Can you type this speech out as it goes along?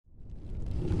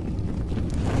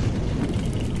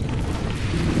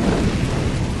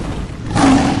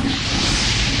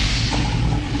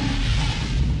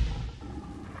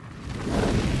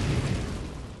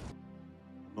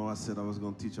said I was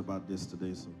going to teach about this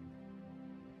today, so.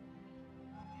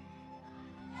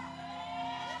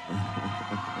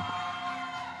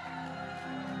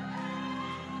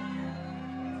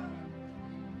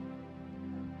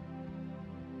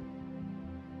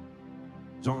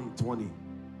 John 20.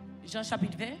 Jean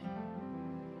chapitre 20.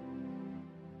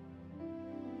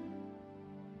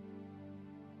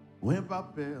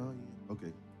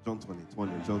 Okay, John 20,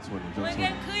 John 20.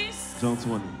 John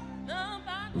 20.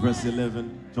 Verse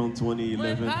 11, John 20,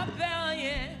 11.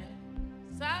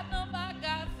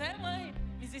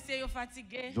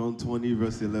 John 20,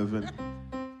 verse 11.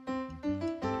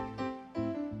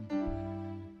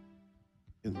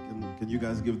 Can you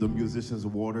guys give the musicians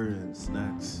water and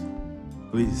snacks?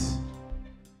 Please.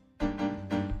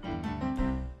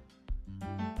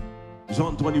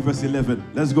 John 20, verse 11.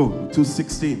 Let's go to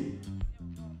 16.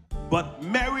 But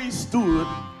Mary stood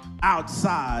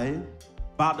outside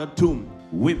by the tomb,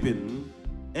 weeping,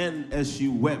 and as she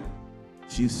wept,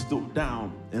 she stood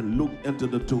down and looked into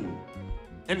the tomb.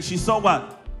 And she saw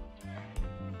what?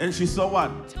 And she saw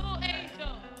what? 2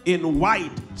 angels. In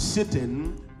white,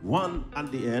 sitting, one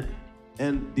at the head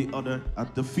and the other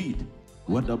at the feet,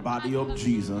 where the body of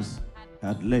Jesus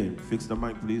had lain. Fix the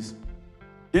mic, please.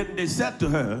 Then they said to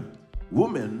her,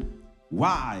 Woman,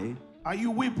 why are you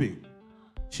weeping?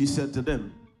 She said to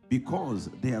them, Because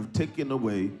they have taken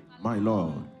away my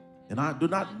Lord, and I do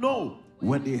not know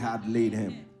where they had laid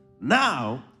him.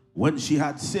 Now, when she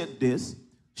had said this,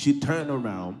 she turned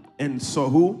around and saw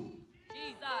who?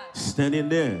 Jesus. Standing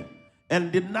there,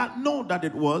 and did not know that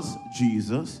it was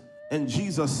Jesus. And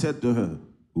Jesus said to her,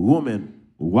 Woman,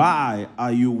 why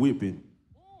are you weeping?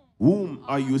 Whom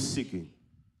are you seeking?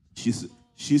 She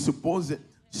supposing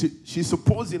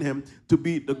him to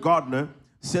be the gardener,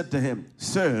 said to him,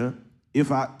 Sir,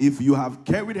 if you have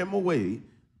carried him away,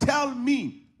 tell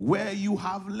me where you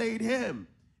have laid him,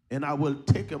 and I will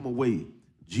take him away.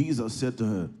 Jesus said to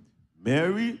her,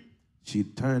 Mary. She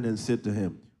turned and said to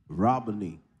him,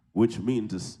 Rabboni, which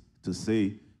means to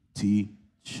say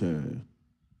teacher.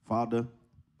 Father,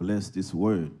 bless this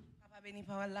word.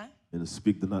 And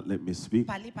speak, do not let me speak.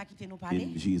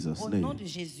 In Jesus' name.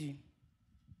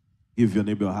 Give your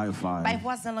neighbor a high five.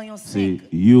 Say,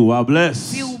 you are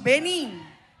blessed.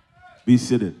 Be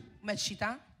seated.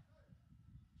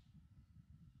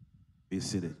 Be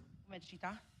seated.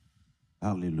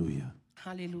 Hallelujah.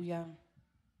 Hallelujah.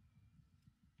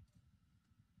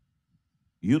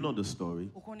 You know the story.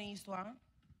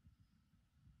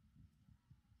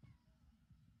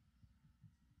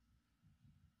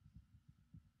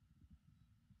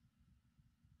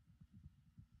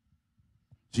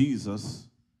 Jesus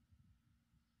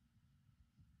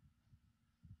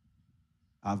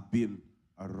have been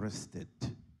arrested.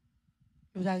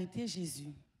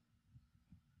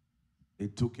 They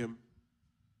took him,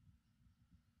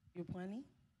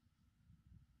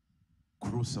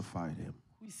 crucified him.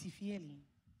 Is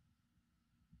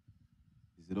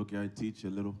it okay I teach a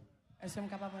little? And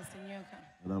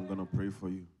I'm going to pray for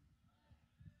you.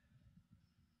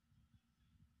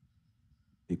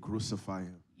 They crucify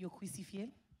him.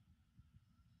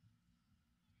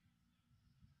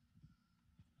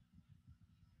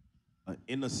 An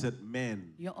innocent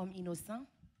man.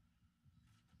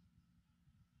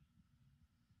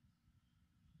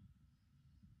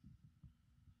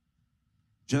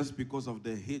 Just because of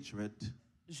the hatred.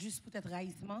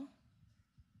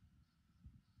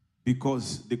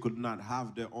 Because they could not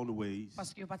have their own ways.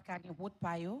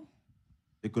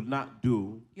 They could not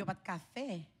do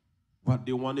what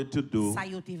they wanted to do.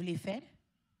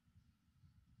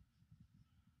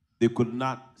 They could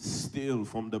not steal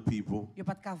from the people. They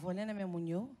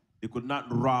could not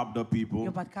rob the people.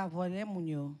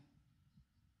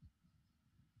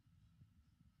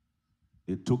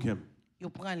 They took him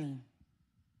and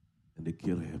they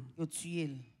killed him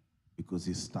because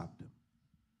he stopped them.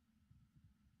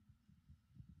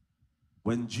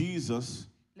 When Jesus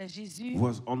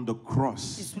was on the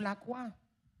cross,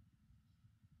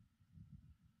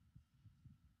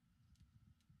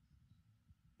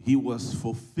 he was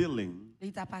fulfilling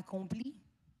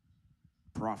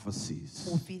prophecies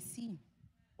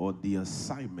or the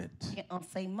assignment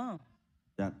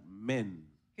that men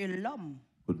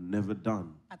could never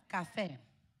done.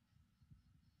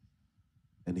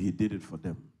 And he did it for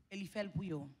them.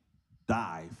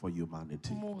 Die for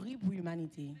humanity.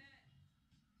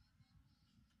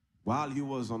 While he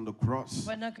was on the cross,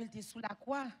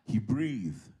 he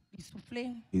breathed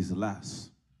his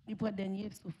last.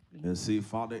 And say,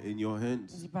 Father, in your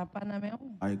hands,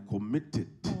 I committed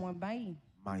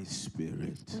my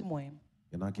spirit.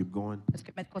 Can I keep going?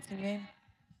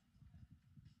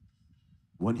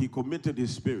 When he committed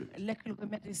his spirit, Lè qu'il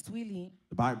remet l'esprit li,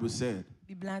 the Bible said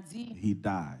Bible a dit, he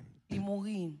died. il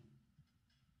mourit.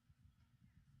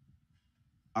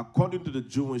 According to the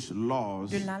Jewish laws,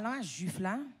 De la loi juif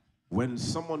là, when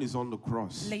someone is on the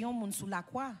cross les yon moun sous la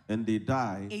croix and they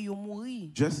die, et yon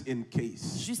mouri. just in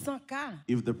case, Juste en cas,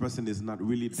 if the person is not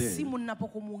really si dead, moun n'a pas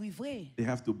mouri vrai, they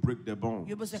have to break their bones.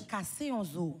 yo besoin casser yon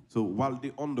zo. So while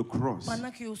they're on the cross,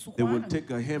 Pendant que yo sous they croix, will take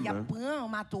a y a hammer prend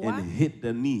mato and hit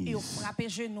their et yo knees frappe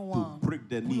genou to break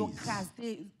their pour yo knees,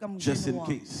 casser comme just in genou.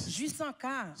 case. Juste en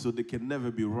cas, so they can never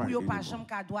be pour right yo pas anymore. jamais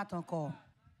qu'à droite encore.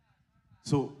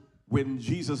 So when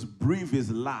Jesus breathed his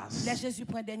last, Là Jésus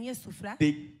prend dernier souffle là,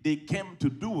 they came to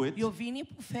do it, yo vini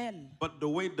pour faire. but the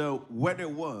way the weather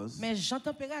was, Mais Jean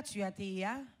température a été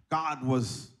ya, God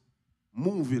was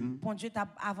moving. bon Dieu t'a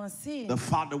avancé. The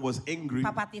Father was angry.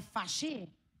 Papa t'est fâché,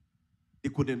 He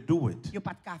couldn't do it yo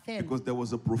pas de faire because there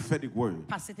was a prophetic word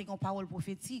parce que c'était une parole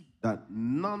prophétique that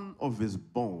none of his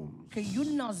bones que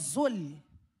yon nan zol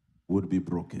would be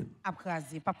broken. a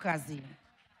crasé, pas crasé.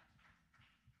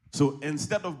 So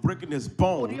instead of breaking his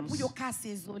Au lieu pour bones, yo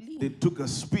casser zoli, they took a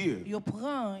spear yo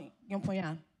prend yon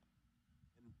poignard and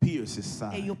pierced his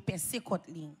et side. yo percé côte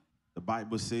li. The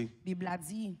Bible says Bible a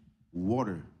dit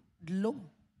water, de l'eau,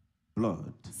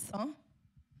 blood sang,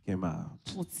 came out.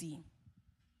 sorti.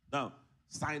 Now,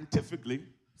 scientifically,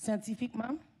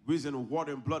 Scientifiquement, reason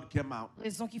water and blood came out,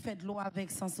 raison qui fait de l'eau avec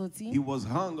sang sorti, he was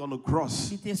hung on a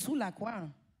cross. il était sous la croix,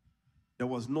 There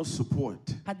was no support.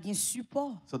 pas de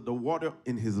support. So the water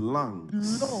in his lungs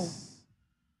L'eau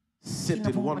sit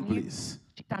in one place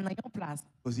qui t'a dans une place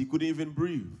because he couldn't even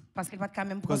breathe. parce qu'il va quand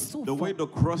même prendre Because the way souffle. the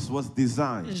cross was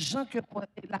designed, Jean que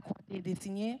la croix est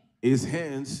dessinée, his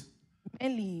hands, main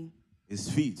li, his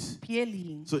feet. pied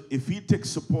li. So if he takes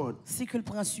support Si qu'il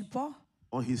prend support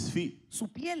on his feet, sous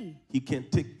pied, he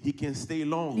can stay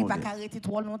long il on va it. pas arrêter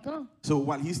trop longtemps. So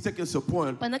while he's taking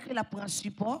support, Pendant qu'il a prend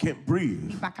support, can't breathe.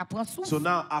 il va pas prendre souffle. So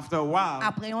now after a while,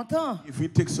 Après un temps, if he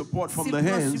takes support si from il the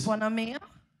prend hands, support dans main,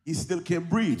 he still can't il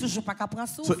breathe. toujours pas prendre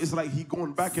So souffle. it's like he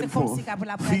going back C'est and comme forth, si qu'il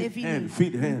a pris feet hand,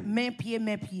 feet hand. main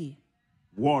pied.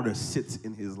 Water sits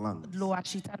in his lungs. De l'eau a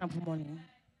chita dans poumon li.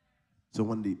 So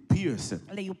when they pierce him,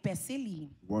 Là yo percé li,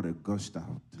 water gushed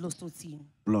out, de l'eau sorti,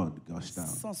 blood gushed out,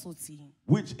 sang sorti.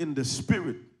 which in the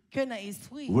spirit Que dans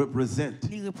esprit, represent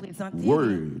il représente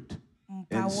word and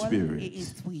parole et spirit.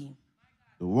 esprit.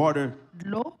 The water De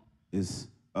l'eau, is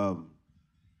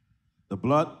the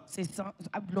blood. c'est sang,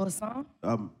 de l'eau sang.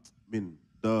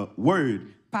 The word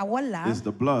Parole là, is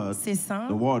the blood. c'est sang.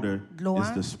 The water De l'eau,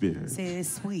 is the spirit. c'est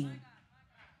esprit.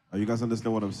 Are you guys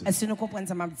understand what I'm saying? Est-ce que nous comprenons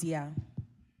ça m'a dit?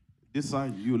 This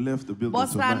side you left the building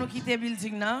Boss là nous tonight. quitter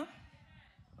building là.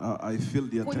 I feel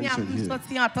the Qu'on y a attention plus here.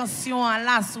 sorti attention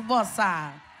là sous boss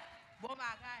ça. Bon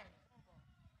bagay.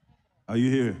 Are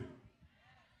you here?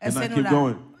 Est-ce Can I que nous keep là?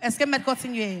 going? Est-ce que mettre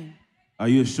continuer? Are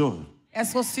you sure?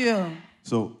 Est-ce que sûr?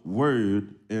 So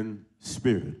word and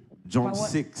spirit. John Parole-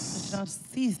 6, Jean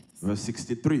 6, verse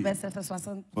 63. verset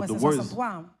 60, But the verset words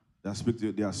 63. that speak to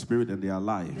you, they are spirit and they are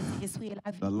life. L'esprit et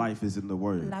la vie. The life is in the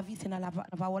word. La vie c'est dans la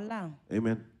parole là.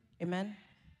 Amen. Amen.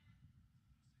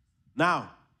 Now,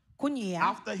 Kounye a,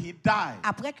 after he died,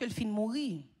 après que le film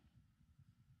mourit,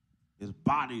 his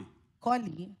body quand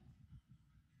lui,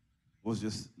 was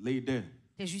just laid there.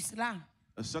 t'es juste là.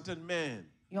 A certain man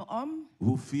Un homme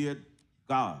who feared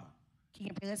God, qui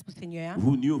intéresse pour le Seigneur,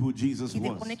 who knew who Jesus qui te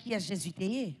was, connaît qui est Jésus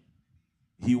t'es.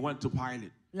 he went to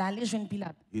Pilate. Là, les jeunes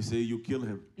Pilate, He said, you kill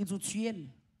him. ils ont tué le.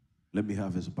 Let me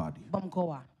have his body. Bon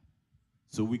quoi.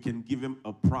 So we can give him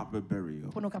a proper burial.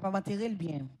 Pour nous capables d'enterrer le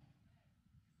bien.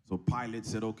 So Pilate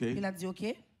said, okay. Il a dit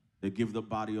OK. They give the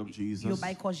body of Yo Jesus.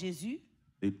 bail corps Jésus.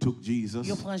 They took Jesus.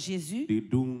 Yo prend Jésus. They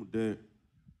do the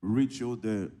ritual,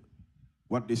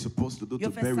 what they're supposed to do Yo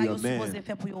to fait ça, bury yo a supposé man.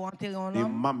 faire pour yo enterrer un They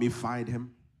homme. mummified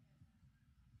him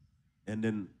and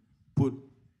then put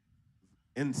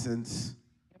incense,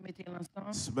 Yo mettez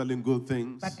l'encens, smelling good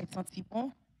things, bagay senti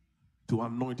bon, to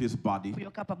anoint his body. pour yo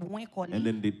capable moins corps And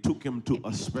then they took him to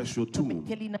a special Yo tomb.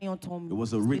 mettez li dans un tombe. It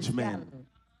was a rich spécial. man.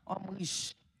 Homme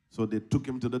riche. So they took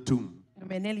him to the tomb Yo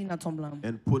mettez li dans tombe là.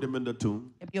 and put him in the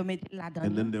tomb. Et puis yo mettez là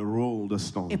And then dedans. they rolled the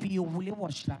stone. Et puis yo voulez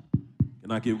watch là.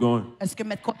 Can I keep going? Est-ce que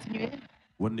mettre continuer?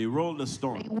 When they rolled the Et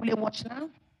stone, yo voulez watch là?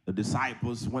 the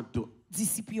disciples went to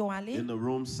Disciples yo allé in the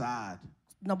room side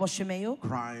dans bon chemin yo.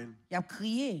 crying. Y a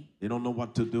crié. They don't know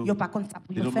what to do. Yo pas connait ça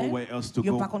pour They yo don't know faire. where else to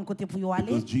Yo go pas connait côté pour yo aller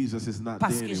because Jesus is not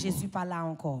parce there que Jésus anymore. pas là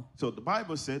encore. So the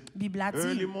Bible said Bible a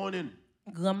early dit morning,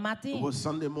 grand it matin, was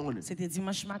Sunday morning, c'était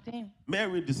dimanche matin.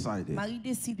 Mary decided, Marie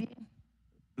décidé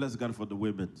bless God for the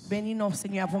women. béni notre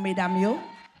Seigneur pour mesdames yo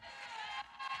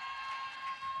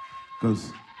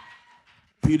Because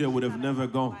Peter would have never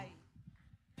gone.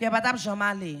 Pierre pas jamais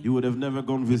allé. He would have never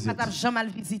gone visit. Pas jamais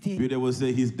visiter. Peter would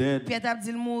say, he's dead. Pierre t'a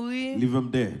dit mourir. Leave him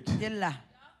dead. Il est là.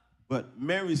 But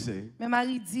Mary said, Mais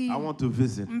Marie dit, I want to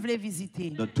visit m'vle visiter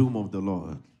the tomb of the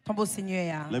Lord. Tombeau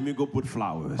Seigneur. Let me go put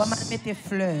flowers. Va mettre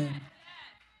fleurs.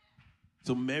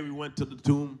 So Mary went to the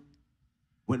tomb.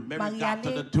 When Mary Marie got to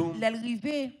the allait, tomb,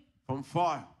 l'arrivée from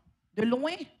far, de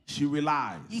loin, she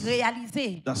realized il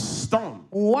réalisait the stone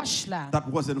roche là that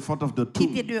was in front of the qui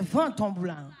tomb, était devant tombeau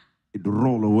là. it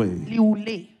rolled away. Li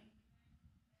roulé.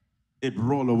 It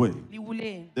rolled away. Li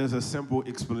roulé. There's a simple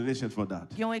explanation for that.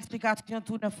 Il y a une explication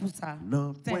tout dans fou ça.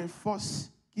 Non point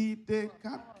force qui te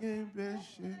cap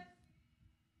péché.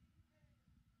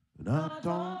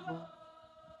 N'attends.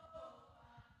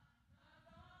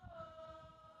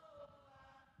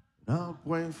 Non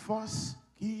point force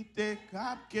qui te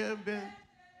cap péché.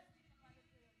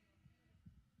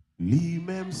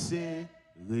 Lui-même c'est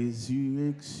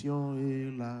résurrection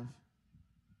et la vie.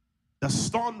 The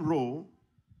stone rolled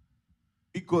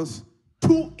because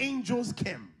two angels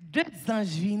came. Deux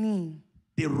anges venus.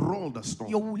 They rolled the Ils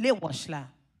stone. roulé roche là.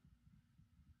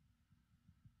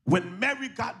 When Mary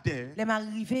got there, Les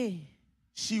arrivés.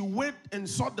 she went and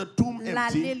saw the tomb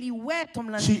L'aller empty. li ouais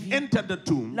tombe She l'entrée. entered the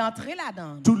tomb L'entrée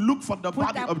là-dedans. to look for the Pour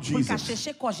body of pour Jesus.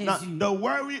 chercher quoi Now, Jésus. the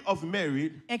worry of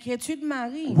Mary Inquiétude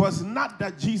Marie. was not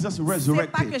that Jesus C'est pas que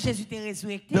resurrected. Jésus était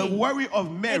résurrecté. The worry of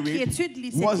Mary Inquiétude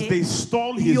li was c'était they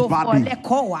stole his yo body. volé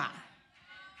corps.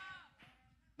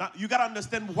 Now, you got to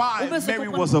understand why Ou bien c'est Mary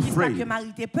comprendre was pourquoi que afraid. Marie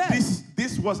était peur.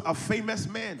 This was a famous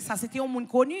man. Ça c'était un monde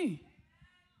connu.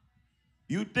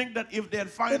 You think that if they had Ou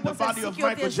found the pensez body si of qui ont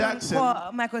Michael été joint Jackson,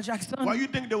 corps Michael Jackson. what do you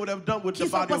think they would have done with Qui the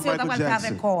sont body of pensés Michael d'avoir fait avec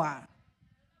Jackson? corps?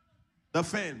 The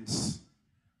fans,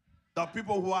 the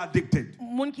people who are addicted.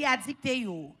 Monde qui addicté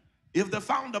yo. If they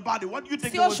found the body, what do you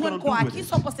think Si they on were going joint to corps, do with qui it?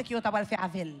 sont pensés qui ont d'avoir fait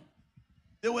avec elle?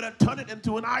 They would have turned it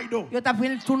into an idol, Yo t'a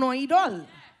pris tout non idole.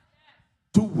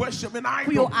 to worship an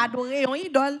Pour yo idol. adorer un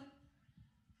idole.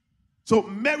 So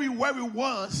Mary, where it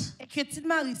was, Inquiétude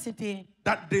Marie c'était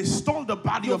that they stole the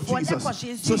body Yo of volé Jesus. quoi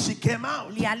Jésus. So she came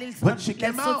out. Li allait When she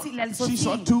came out, she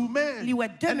saw two men. Li ouais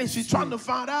deux And she's messieurs. trying to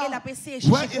find Et out la PC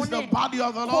where chercher is the connaît. body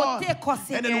of the Lord. Côté corps And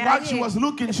then Seigneur while she allé. was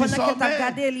looking, Et she pendant saw a qu'elle t'a man.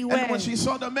 regardé, li And ouais. when she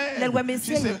saw the Elle man, ouais she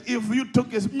monsieur. said, if you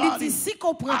took his Li body, dit si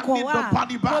qu'on prend I need the corps,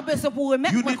 body on back. besoin pour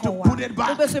remettre You mon need to corps. put it On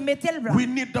back. besoin mettre le blanc. We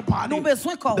need the body. Nous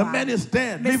besoin corps. The man is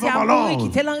dead. Mais Leave c'est him à mourir alone. qui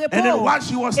t'est en repos. And then while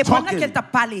she was Et pendant talking, qu'elle t'a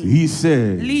parlé, he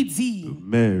said, li dit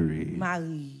Mary.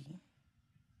 Marie.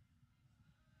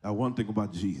 Now, one thing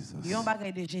about Jesus, Il y a un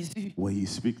bagage de Jésus. when he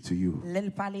speaks to you, L'elle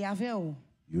parle avec vous.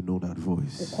 you know that Ou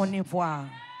voice. connaît voix.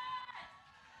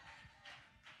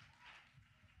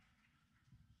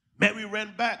 Mary ran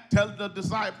back, tell the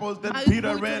disciples, then Marie Peter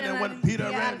court ran, tourner and dans when le Peter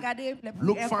ciel, ran, regardez, le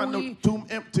Luke elle found the courit. tomb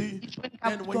empty. Il jouait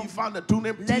And when he capton. found the tomb Là,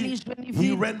 empty, il jouait he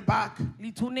vide. ran back.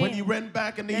 Il tournait. When he ran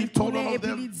back and he Elle told tournait all et of puis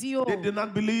them, il dit, oh, they did not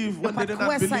believe. When pas they did not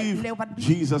croire ça, believe, il est pas de-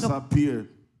 Jesus Donc, appeared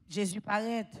Jésus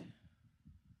paraît.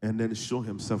 and then showed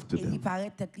himself to Et il them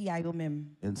paraît tête li à eux-mêmes.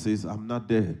 and says, I'm not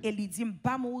dead, Et il dit,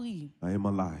 pas mourir, I am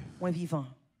alive. moi vivant.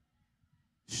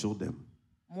 Show them.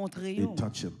 Montrez They yo,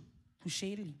 touch him.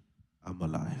 touchez lui, I'm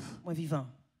alive. moi vivant.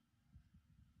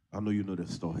 I know you know the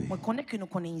story. Moi connais que nous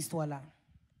connaissons l'histoire là.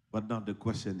 But now the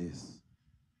question is,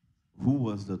 who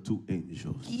was the two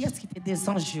angels? Qui est-ce qui était des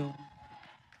anges yo?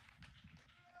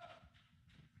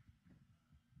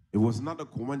 It was not a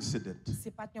coincidence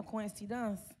C'est pas une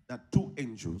coïncidence that two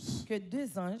angels que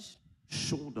deux anges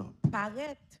showed up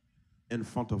paraissent in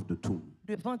front of the tomb.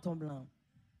 devant ton blanc.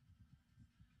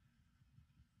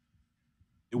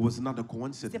 It was not a C'est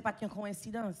coincidence. pas une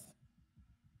coïncidence.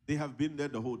 They have been there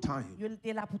the whole time. Ils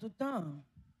étaient là pour tout le temps.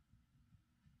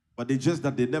 But it's just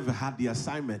that they never had the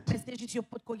assignment. Mais c'est juste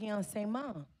pour qu'il y ait un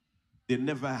enseignement. They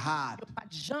never had Il n'y a pas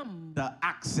de jambes. the Il y a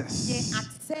access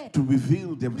accès. to reveal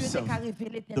Pour eux themselves qu'à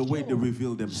révéler tête the way they yo. reveal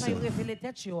Quand ils themselves. révèlent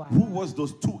tête yo. Who was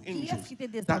those two Qui est-ce angels qui était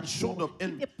des that anges showed yo? up?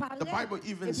 And Qui te parlait? the Bible Et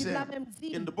even puis, la said même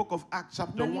dit, in the book of Acts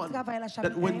chapter dans le 1 travail, la that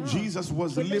chapitre when 1, Jesus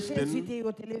was que Jésus lifted était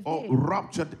élevé, or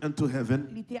raptured into heaven,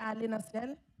 il était allé dans le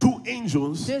ciel, two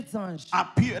angels deux anges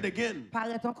appeared again.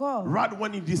 paraissent encore. Right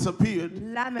when he disappeared,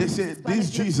 La même they said, histoire this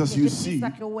de Jesus you see,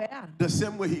 ça que ouais, the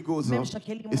same way he goes même up, chaque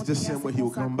élément it's the qui same est way he will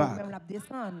consacré, come même back. la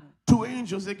descendre. Two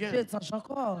angels again. Deux anges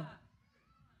encore.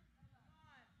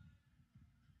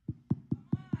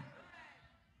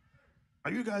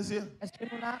 Are you guys here? Est-ce que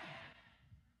nous là?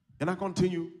 Can I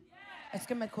continue? Est-ce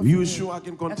que mettre You continuer? sure I can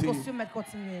Est-ce qu'on continue? peut mettre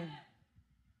continuer?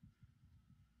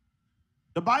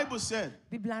 The Bible said,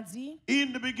 La Bible a dit,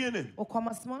 in the beginning, au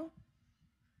commencement,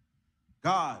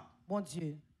 God bon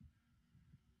Dieu,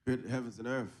 created heavens and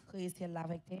earth. Créé ciel là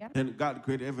avec terre. Then God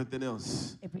created everything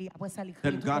else. Et puis après ça, il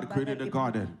créé Then tout God l'autre created bagage, the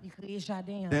garden. il créé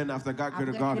jardin. Then after God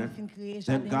created the Après garden, qu'il fin créé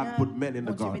then jardin, God put men in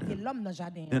the bon Dieu mette garden. l'homme dans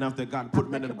jardin. Then after God put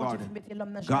men in the Après que bon Dieu garden, mette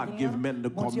l'homme dans God jardin, gave men the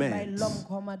bon Dieu baille commands l'homme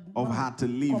commandement, of how to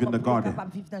live in comment the pour garden,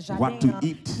 capable vivre dans what to jardin,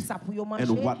 eat, qui ça pour yo and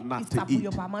manger, what not qui to ça pour yo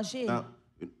eat. pas manger. Now,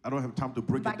 I don't have time to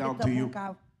break Pas it down de to temps you. pour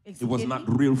qu'a It was expliquer not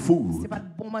lui. real C'est food. pas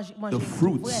bon manger The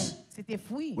fruits. C'était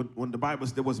fruits. When the Bible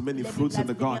said there was many Les fruits in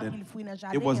the Bibles disent garden, qu'il fruit dans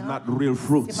jardin, it was hein. not real C'est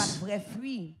pas fruits. de vrais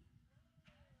fruits.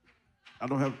 I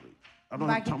don't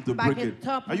have time to break it.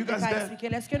 Are you guys there?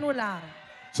 Est-ce que nous là?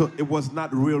 So it was not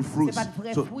real fruits. C'est pas de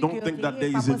vrais So fruits don't que think that t'es,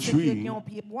 there pas is a penser que tree t'es un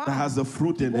pied bois, that has a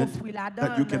fruit qui in bon it fruit là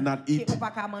that you dedans, cannot qui eat. ou pas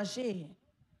qu'à manger.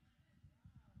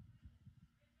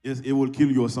 Yes, it will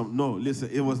kill you or something. No, listen,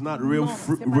 it was not real Non,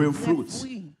 c'est pas de real vrais fruits.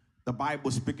 fruits. The Bible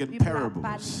speaks in Bible a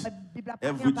parables. Bible a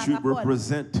Every parlé en tree parabole.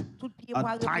 represents Tout pied bois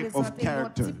a type of représente un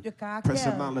character, type de caractère,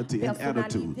 personality, and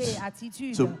personnalité, attitudes.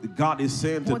 attitude. So God is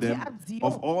saying to Mon Dieu them, a dit,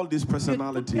 of all these toute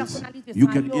personalities, personnalité you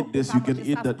ça, can yo, eat this, faut you pas can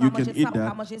manger eat ça, that, faut you pas can manger eat ça, faut pas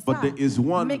that. manger But ça. there is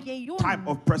one Mais qu'il y a type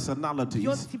of un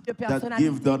personalities type de that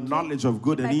give the personnalité knowledge of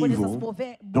good qui and a connaissance evil.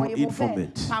 mauvais, bon Don't et eat from mauvais,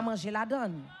 it. pas manger la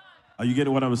donne. Are you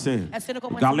getting what I'm saying? Est-ce que nous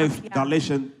comprenons ça?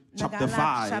 Galatians Dans chapter Galates,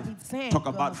 5 chapitre 5, talk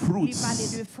about qui parlait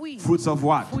fruits. de fruits. Fruits of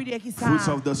what? Fruits de qui ça? Fruits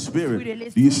of the Fruits de Spirit.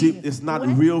 l'esprit. You see, it's not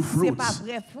Ouais, real c'est pas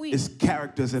fruits. vrai fruits. It's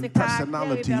characters and C'est caractère et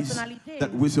personalities personnalité that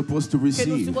we're supposed to que nous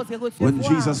receive. supposés recevoir. When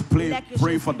Jesus Là que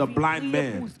prayed Jésus for the vit blind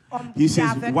prier man, pour homme he qui says,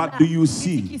 aveugle what là. do you Il dit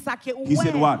see? qui ça que He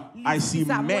said ouais. what? Il I dit see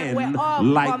ça, ouais, men ouais,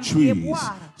 homme like comme pied trees.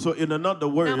 bois. So in another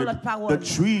Dans word, l'autre parole, the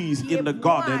trees pied in the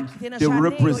bois garden, qui était dans they jardin,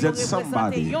 represent ils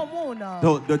somebody. représentaient un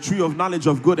monde. The tree of knowledge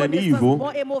of good and Connaissance evil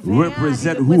bon et mauvais,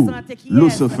 represent il who? représente qui est?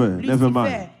 Lucifer. Never mind.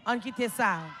 Lucifer. On quitte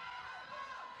ça.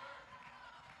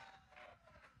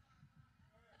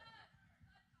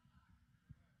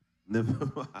 Never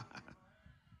mind.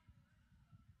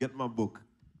 Get my book.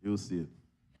 You'll see it.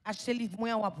 Achetez livre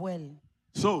moi en après.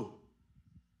 So,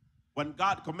 when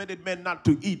God commanded men not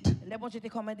to eat, Les bon Dieu t'a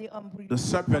commandé homme pour the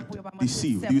serpent pour pas manger.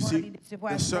 deceived. Do you see?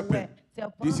 The serpent.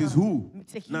 This is who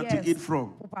not to eat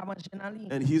from. Pour pas manger dans lui.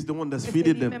 And he's the one that's Et c'est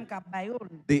feeding lui-même them. qui a baillé.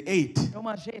 They ate. Yo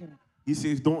manger. He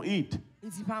says, don't eat. Il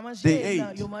dit pas manger. They non,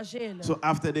 ate. yo manger. So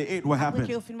after they ate, what Après que happened?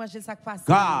 yo fin manger ça passe.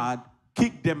 God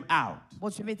kicked them out. Bon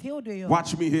Dieu mettez au dehors.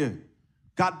 Watch me here.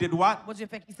 God did what? Bon Dieu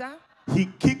fait qui ça? He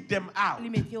kicked them out. Il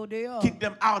mettez au dehors. Kicked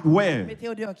them out where? Mettez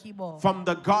au dehors qui bon. From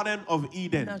the Garden of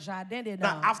Eden. Dans jardin dedans.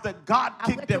 Now, after God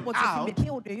kicked them out,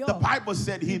 the Bible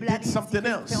said he did something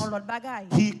else.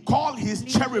 He called his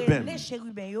cherubim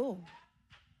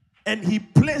and he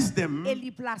placed them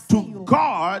to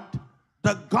guard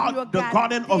the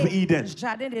Garden of Eden.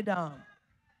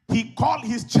 He called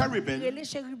his cherubim,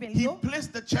 he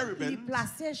placed the cherubim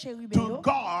to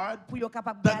guard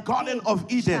the Garden of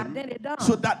Eden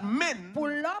so that men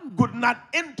could not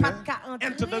enter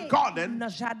the garden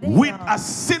with a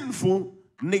sinful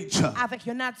nature.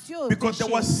 Because there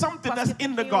was something that's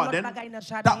in the garden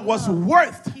that was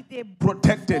worth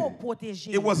protecting.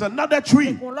 It was another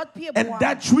tree, and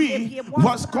that tree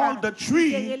was called the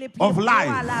tree of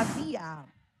life.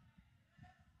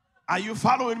 Are you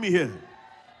following me here?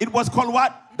 It was called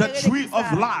what? The tree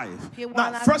of life.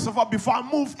 Now, first of all, before I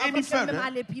move any further,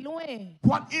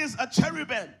 what is a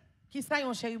cherubim?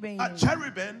 A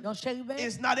cherubim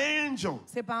is not an angel.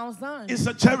 It's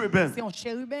a cherubim.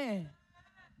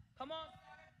 Come on.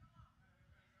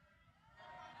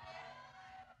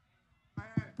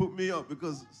 Put me up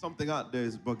because something out there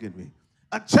is bugging me.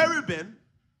 A cherubim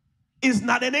is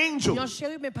not an angel. It's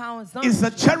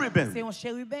a cherubim.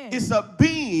 It's a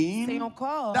being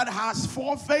that has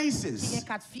 4 faces.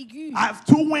 I have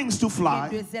 2 wings to fly,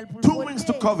 2 wings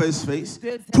to cover his face,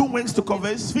 2 wings to cover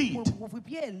his feet.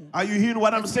 Are you hearing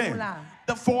what I'm saying?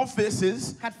 The 4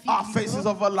 faces are faces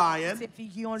of a lion,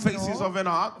 faces of an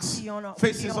ox,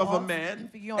 faces of a man,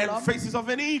 and faces of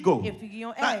an eagle.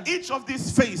 Now, each of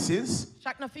these faces,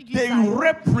 they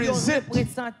represent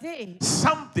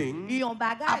something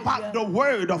about the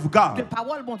word of God.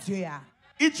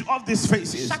 Each of these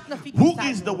faces, who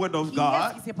is the word of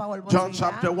God? John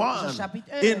chapter 1.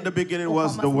 In the beginning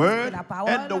was the word,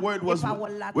 and the word was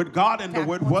with God, and the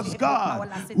word was God.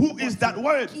 Who is that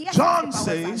word? John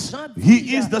says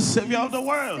he is the Savior of the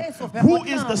world. Who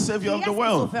is the Savior of the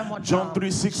world? John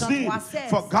 3:16.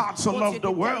 For God so loved the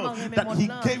world that he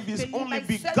gave his only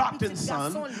begotten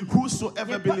Son.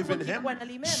 Whosoever believes in him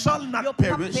shall not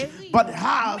perish, but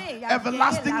have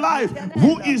everlasting life.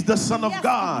 Who is the Son of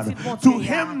God? To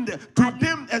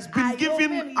them has been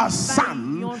given a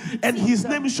son, and his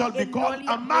name shall be called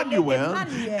Emmanuel,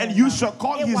 and you shall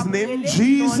call his name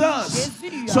Jesus.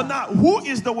 So now, who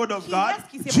is the word of God?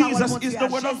 Jesus is the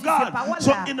word of God.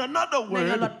 So in another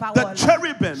word, the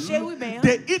cherubim,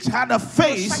 they each had a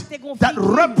face that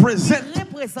represent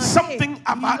something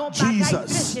about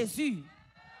Jesus.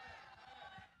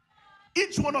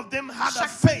 Each one of them had a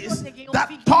face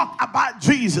that talked about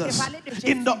Jesus.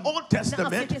 In the Old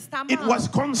Testament, it was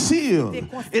concealed.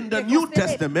 In the New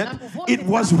Testament, it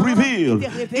was revealed.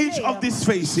 Each of these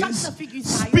faces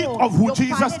speak of who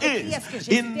Jesus is.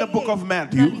 In the book of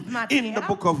Matthew, in the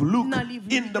book of Luke,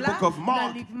 in the book of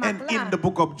Mark, and in the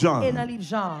book of John.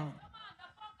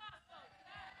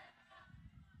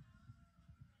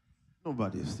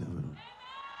 Nobody is there.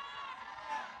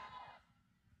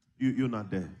 You're not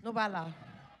there.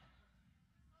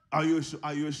 Are you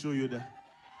sure you're there?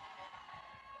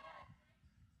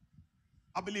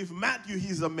 I believe Matthew,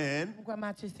 he's a man.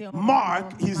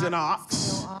 Mark, he's an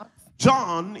ox.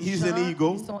 John, he's an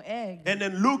eagle. And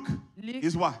then Luke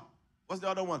is what? What's the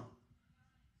other one?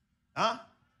 Huh?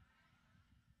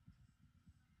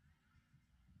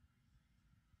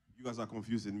 You guys are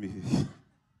confusing me.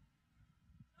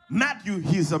 Matthew,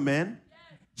 he's a man.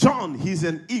 John, he's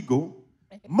an eagle.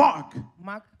 Mark,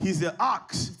 he's an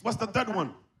ox. What's the third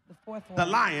one? The fourth one. The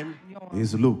lion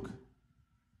is Luke.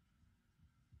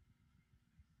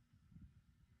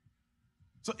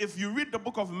 So if you read the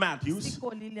book of Matthew,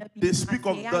 they speak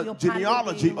of the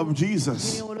genealogy of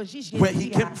Jesus, where he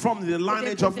came from, the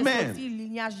lineage of man.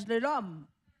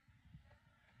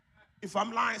 If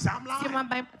I'm lying, say I'm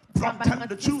lying. If I'm telling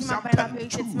the truth, I'm telling the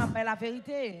truth.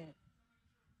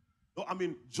 No, I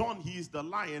mean, John, he is the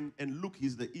lion, and Luke,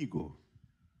 he's the eagle.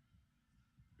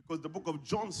 Because the book of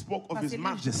John spoke of his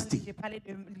majesty. The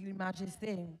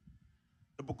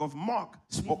book of Mark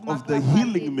spoke of the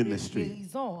healing ministry.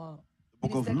 The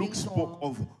book of Luke spoke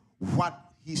of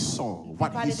what he saw,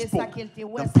 what he spoke,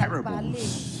 the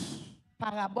parables.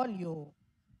 I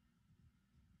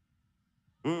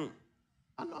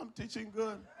know I'm teaching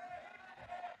good.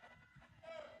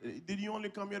 Did you only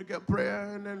come here to get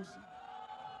prayer and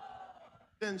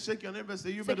then shake your neighbor and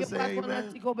say, you better say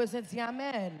amen?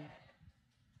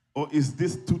 Or is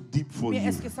this too deep for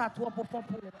you?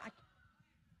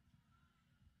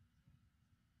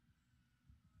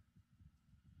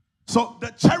 So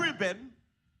the cherubim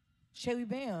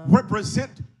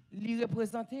represent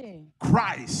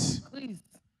Christ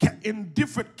in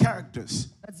different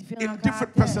characters, in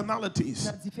different personalities.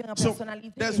 So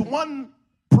there's one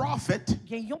prophet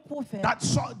that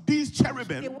saw these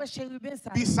cherubim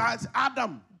besides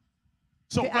Adam.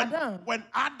 So when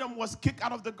Adam was kicked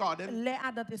out of the garden,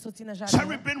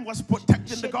 cherubim was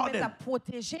protecting the garden.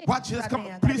 Watch this, come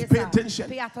on, please pay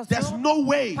attention. There's no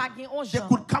way they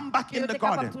could come back in the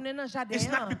garden. It's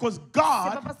not because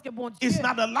God is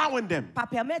not allowing them, but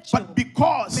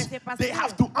because they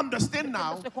have to understand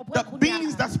now the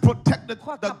beings that's protected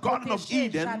the Garden of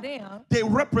Eden, they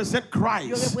represent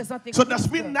Christ. So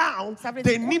that's mean now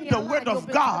they need the word of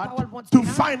God to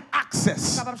find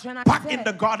access back in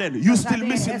the garden. You still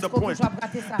missing the point.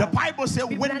 The Bible says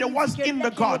when they was in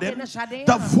the garden,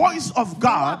 the voice of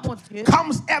God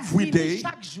comes every day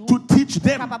to teach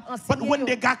them. But when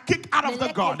they got kicked out of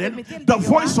the garden, the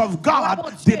voice of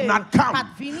God did not come.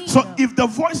 So if the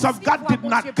voice of God did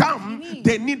not come,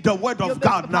 they need the word of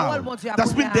God now.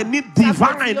 That means they need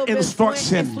divine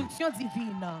instruction.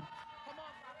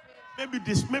 Maybe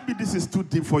this is too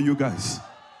deep for you guys.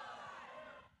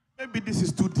 Maybe this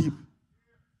is too deep.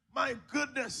 My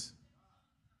goodness.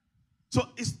 So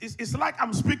it's like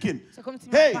I'm speaking.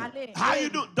 Hey, how you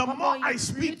do? The more I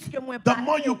speak, the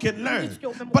more you can learn.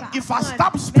 But if I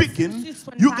stop speaking,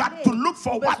 you got to look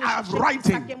for what I am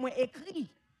writing.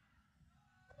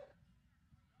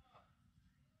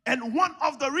 And one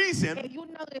of the reasons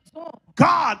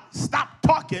God stopped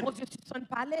talking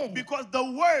because the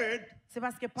word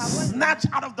snatched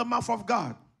out of the mouth of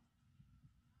God.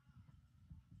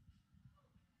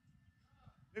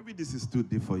 Maybe this is too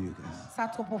deep for you guys.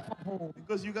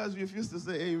 Because you guys refuse to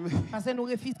say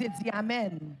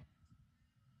amen.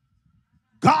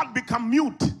 God become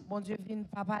mute.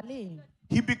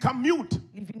 He become mute.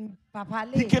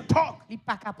 He can talk.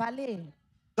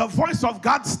 The voice of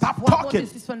God stopped talking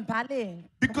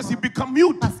because he become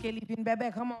mute.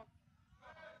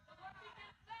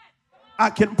 I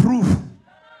can prove.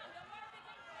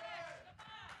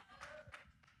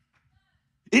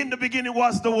 In the beginning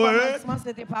was the Word,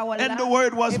 and the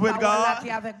Word was with God,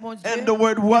 and the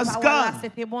Word was God,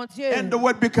 and the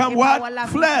Word become what?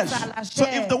 Flesh. So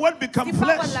if the Word become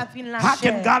flesh, how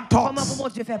can God talk?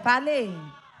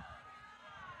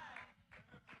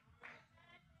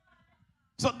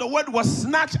 So the word was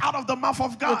snatched out of the mouth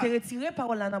of God.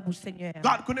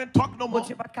 God couldn't talk no more.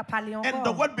 And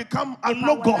the word became a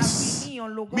logos,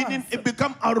 meaning it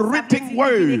became a written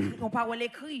word.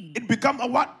 It became a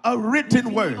what? A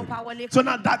written word. So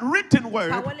now that written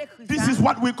word, this is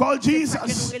what we call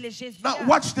Jesus. Now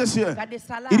watch this here.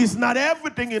 It is not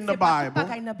everything in the Bible.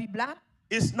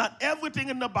 It's not everything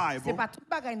in the Bible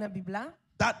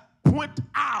that point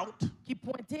out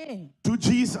to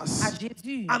Jesus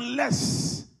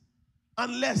unless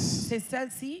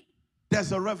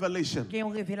there's a revelation.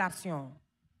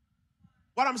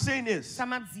 What I'm saying is,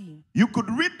 you could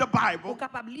read the Bible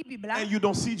and you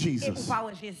don't see Jesus.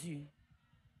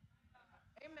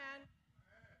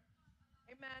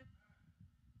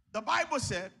 The Bible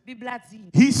said,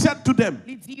 he said to them,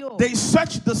 they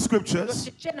searched the scriptures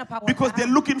because they're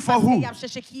looking for who?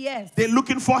 They're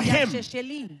looking for him.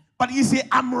 But he said,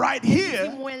 I'm right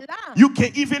here. You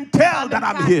can't even tell that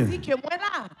I'm here.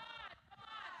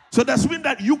 So that's mean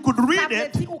that you could read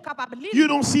it, you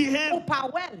don't see him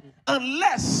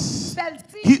unless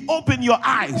he opened your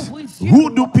eyes.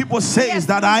 Who do people say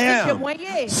that I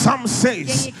am? Some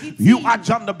says you are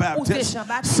John the Baptist.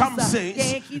 Some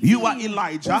says you are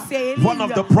Elijah, one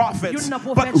of the prophets.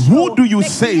 But who do you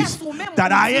say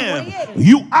that I am?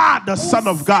 You are the Son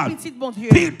of God.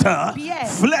 Peter,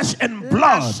 flesh and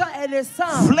blood.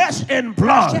 Flesh and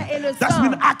blood. That's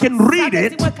when I can read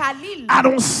it. I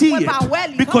don't see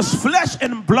it because flesh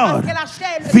and blood,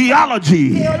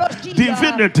 theology,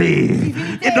 divinity,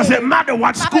 it doesn't matter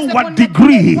what school, what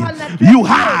degree you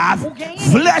have,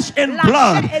 flesh and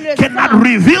blood cannot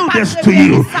reveal this to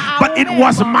you. But it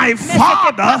was my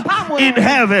Father in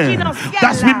heaven.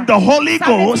 That's when the Holy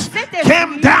Ghost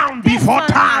came down before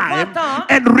time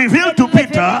and revealed to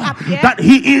Peter that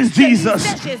he is Jesus.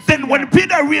 Then when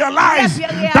Peter realized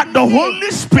that the Holy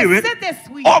Spirit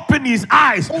opened his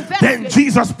eyes, then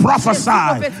Jesus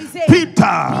prophesied,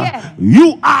 Peter,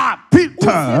 you are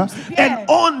Peter, and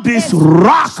on this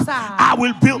rock I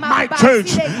will build my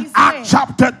church. Acts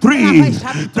chapter 3,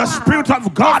 the Spirit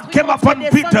of God came upon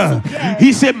Peter.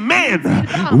 He said, man,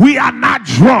 we are not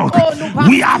drunk,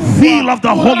 we are filled of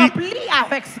the Holy.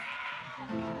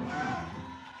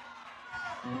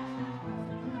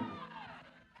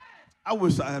 I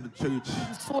wish I had a church.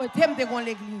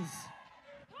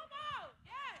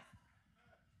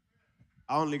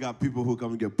 I only got people who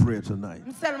come and get prayer tonight.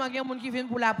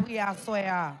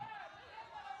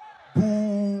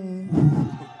 Boo.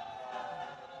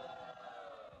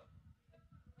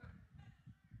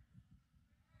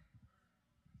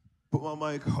 Put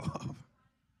my mic off.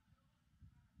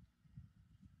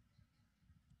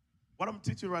 What I'm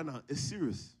teaching right now is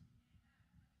serious.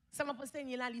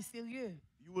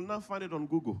 You will not find it on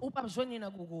Google.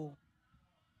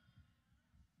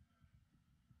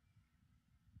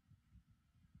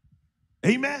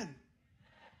 Amen.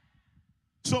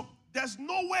 So there's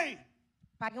no way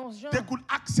they could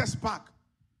access back.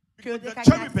 Because the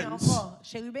cherubims,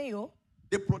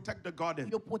 they protect the garden.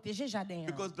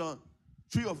 Because the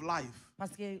tree of life,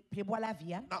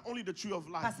 not only the tree of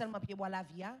life,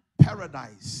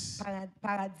 paradise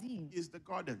is the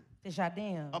garden.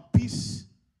 A piece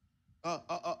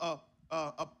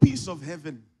of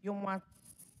heaven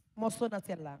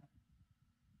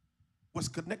was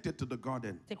connected to the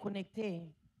garden,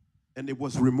 and it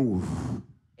was removed.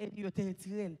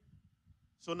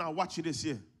 So now watch this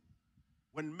here.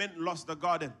 When men lost the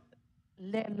garden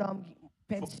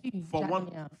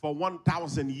for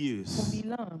 1,000 years,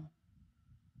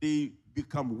 they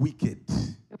become wicked.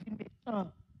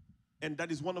 And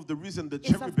that is one of the reasons the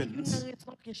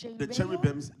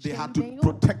cherubims, they had to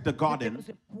protect the garden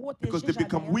because they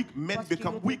become weak. Men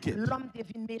become wicked.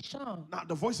 Now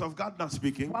the voice of God not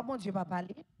speaking.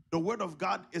 The word of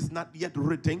God is not yet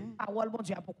written.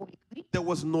 There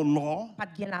was no law.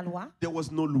 There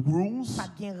was no rules.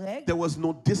 There was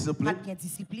no discipline.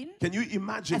 Can you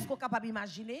imagine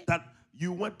that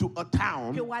you went to a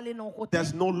town,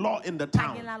 there's no law in the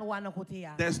town,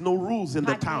 there's no rules in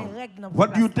the town?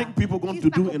 What do you think people are going to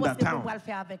do in that town?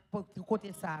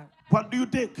 What do you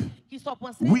think?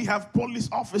 We have police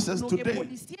officers today.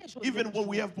 Even when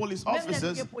we have police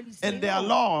officers and there are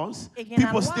laws,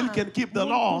 people still can keep the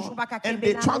law, and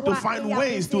they try to find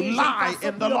ways to lie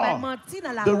in the law.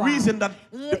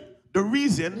 The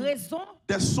reason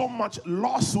there's so much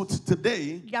lawsuits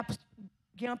today,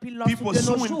 people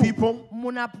suing people,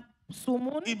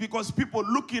 is because people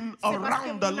looking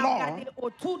around the law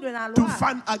to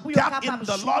find a gap in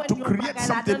the law to create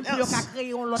something else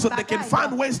so they can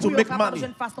find ways to make money.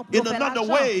 In another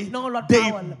way,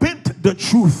 they bent the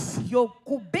truth.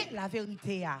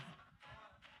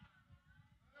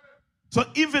 So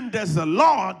even there's a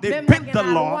law, they bent the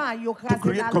law to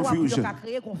create confusion.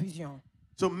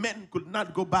 So men could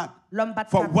not go back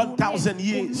for 1,000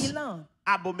 years.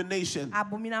 Abomination.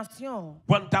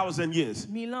 1,000 years.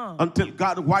 Until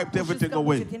God wiped everything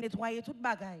away.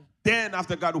 Then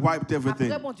after God wiped everything,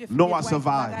 Noah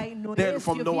survived. Then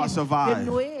from Noah survived,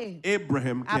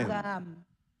 Abraham came.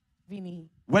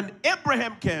 When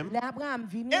Abraham came,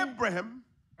 Abraham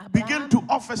began to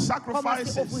offer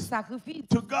sacrifices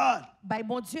to God.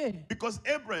 Because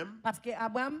Abraham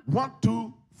wanted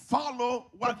to follow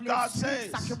what God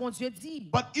says.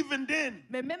 But even then,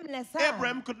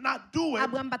 Abraham could not do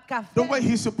it the way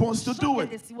he's supposed to do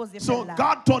it. So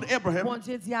God told Abraham,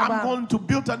 I'm going to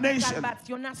build a nation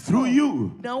through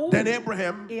you. Then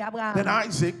Abraham, then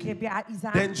Isaac,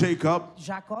 then Jacob,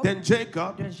 then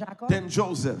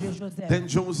Joseph,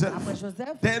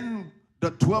 then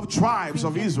the 12 tribes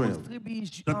of Israel.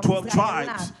 The 12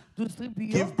 tribes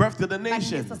give birth to the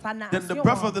nation. Then the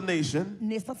birth of the nation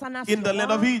in the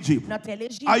land of Egypt.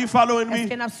 Are you following me?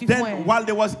 Then while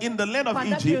they was in the land of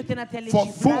Egypt, for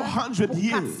 400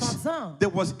 years, they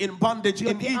was in bondage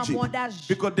in Egypt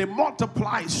because they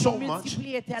multiplied so much.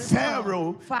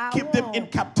 Pharaoh kept them in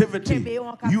captivity.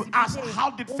 You ask,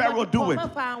 how did Pharaoh do it?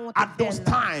 At those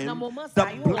times,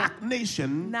 the black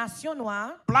nation,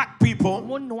 black people,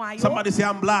 somebody say,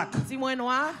 I'm black.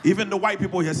 Even the white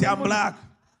people here say, I'm black.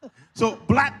 So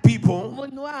black people,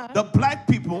 the black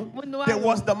people, there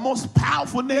was the most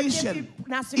powerful nation.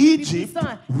 Egypt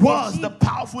was the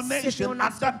powerful nation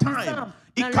at that time.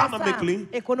 Economically,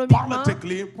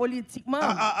 politically,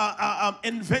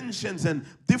 inventions and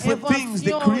different things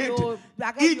they created.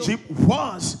 Egypt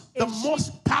was the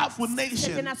most powerful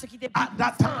nation at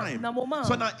that time.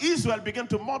 So now Israel began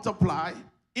to multiply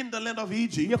in the land of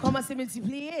Egypt.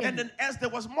 And then as they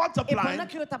was multiplying,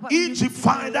 Egypt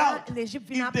find out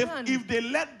if they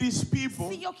let these people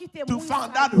to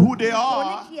find out who they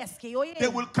are, they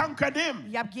will conquer them.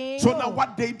 So now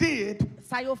what they did,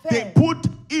 they put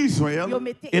Israel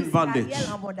in bondage.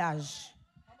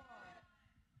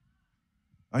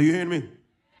 Are you hearing me?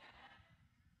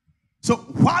 So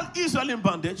while Israel in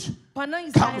bondage,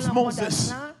 comes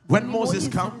Moses. When Moses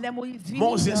comes,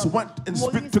 Moses went and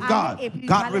spoke to God.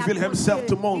 God revealed himself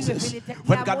to Moses.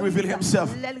 When God revealed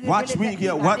himself, watch me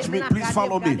here, watch me, please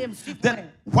follow me.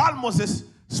 Then while Moses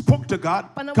spoke to God,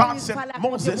 God sent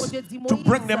Moses to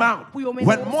bring them out.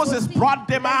 When Moses brought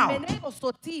them out,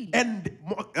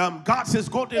 and God says,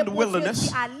 go in the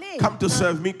wilderness, come to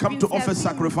serve me, come to offer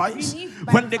sacrifice.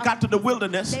 When they got to the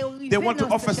wilderness, they want to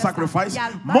offer sacrifice.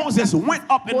 Moses went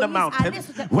up in the mountain.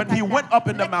 When he went up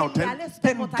in the mountain,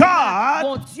 then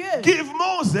God gave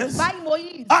Moses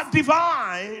a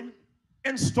divine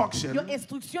instruction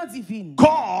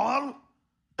called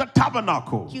the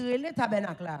tabernacle.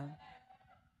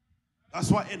 That's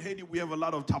why in Haiti we have a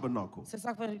lot of tabernacles. C'est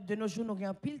ça que de nos jours nous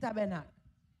avons pile tabernacle.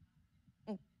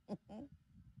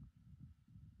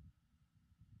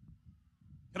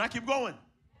 Can I keep going?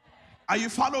 Are you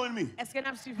following me?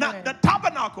 Now the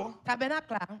tabernacle,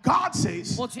 God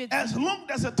says, as long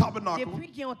as a tabernacle,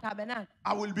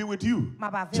 I will be with you.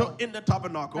 So in the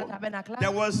tabernacle,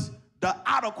 there was the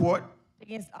outer court.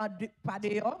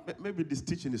 Maybe this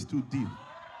teaching is too deep.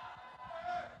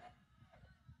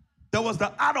 There was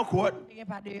the outer court.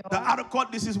 The outer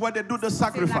court, this is where they do the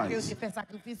sacrifice.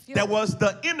 There was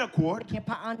the inner court,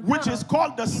 which is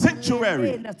called the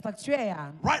sanctuary.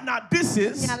 Right now, this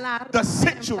is the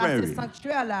sanctuary.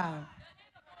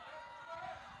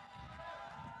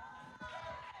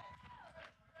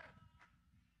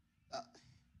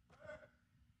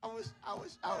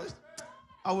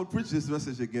 I will preach this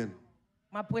message again.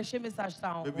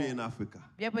 Maybe in Africa.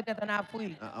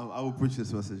 I will preach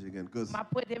this message again because I'm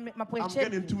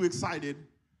getting too excited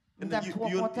and then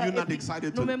you're not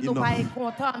excited enough.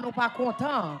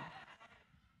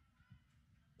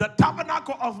 The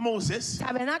tabernacle of Moses,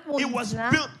 it was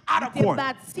built outer court.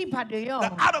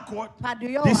 The outer court,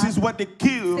 this is where they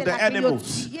kill the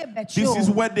animals. This is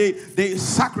where they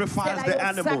sacrifice the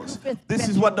animals. This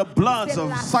is where the bloods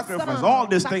of sacrifice, all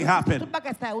this thing happened.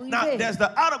 Now, there's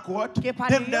the outer court,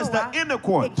 then there's the inner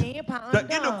court. The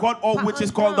inner court, or which is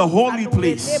called the holy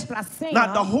place.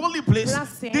 Now, the holy place,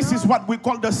 this is what we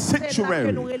call the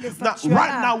sanctuary. Now,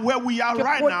 right now, where we are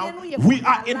right now, we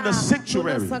are in the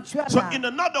sanctuary. So, in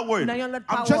another word,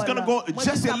 I'm just going to go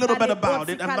just a little bit about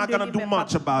it. I'm not going to do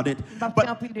much about it.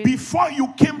 But before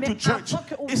you came to church,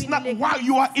 it's not while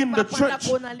you are in the church.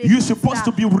 You're supposed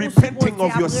to be repenting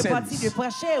of your sins.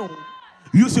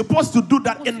 You're supposed to do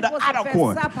that in the outer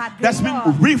court. That's mean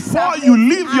before you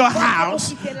leave your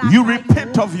house, you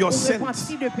repent of your sins.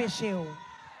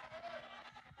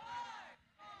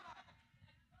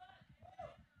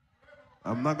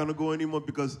 I'm not going to go anymore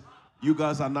because you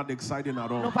guys are not exciting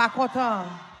at all. Nous pas contents.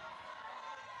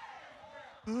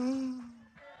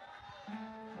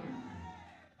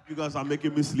 You guys are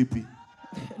making me sleepy.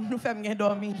 Nous faisons bien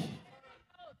dormir.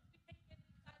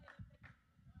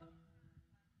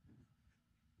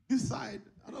 This side,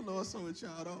 I don't know what's wrong with you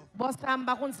at all. Boss tam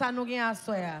ba kon sa nou gen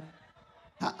asoya.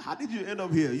 How did you end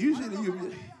up here? Usually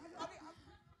you...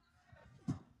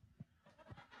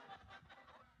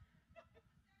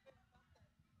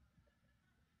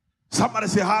 Somebody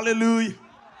say hallelujah.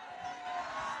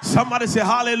 Somebody say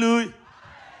hallelujah.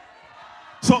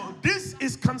 So this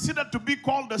is considered to be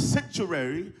called the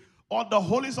sanctuary or the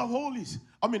holies of holies.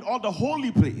 I mean, or the holy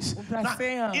place. Now,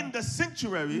 in the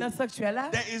sanctuary,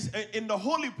 there is in the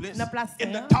holy place,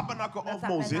 in the tabernacle of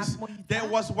Moses, there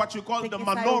was what you call the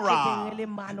menorah,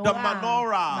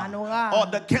 or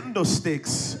the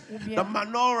candlesticks, the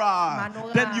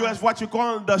menorah. Then you have what you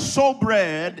call the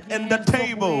showbread and the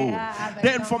table.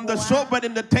 Then from the showbread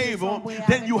and the table,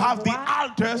 then you have the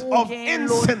altars of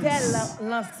incense.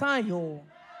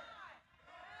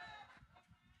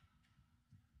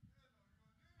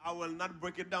 I will not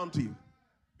break it down to you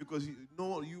because you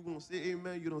know you're going to say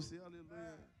amen, you don't say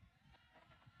hallelujah.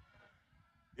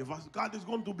 If God is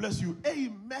going to bless you,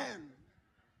 amen.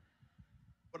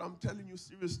 But I'm telling you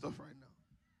serious stuff right now.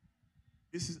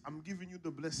 I'm giving you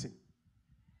the blessing.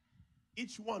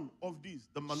 Each one of these,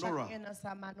 the menorah,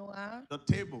 the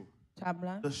table,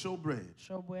 the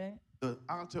showbread, the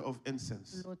altar of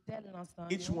incense,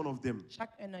 each one of them,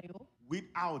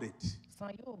 without it,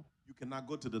 you cannot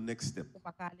go to the next step.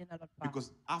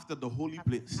 Because after the holy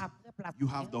place, you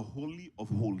have the holy of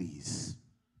holies.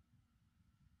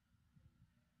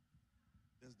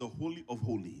 There's the holy of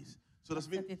holies. So that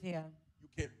means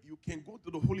you can go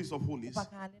to the holies of holies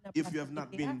if you have not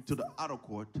been to the outer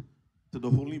court, to the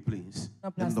holy place.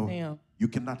 You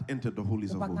cannot enter the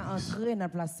holies of holies.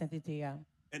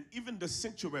 And even the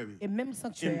sanctuary, in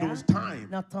those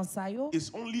times,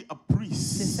 is only a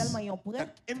priest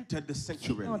that entered the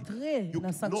sanctuary.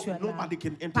 Nobody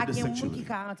can enter the sanctuary.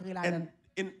 And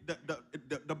in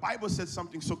the Bible says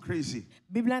something so crazy.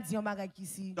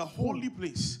 The holy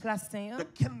place, the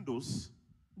candles,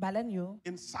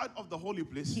 inside of the holy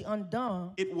place,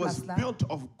 it was built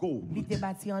of gold.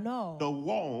 The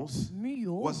walls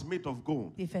was made of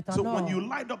gold. So when you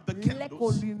light up the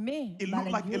candles, it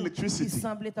looked like electricity.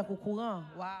 Wow.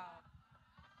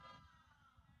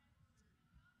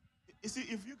 You see,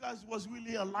 if you guys was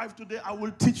really alive today, I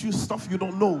will teach you stuff you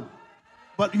don't know.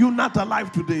 But you're not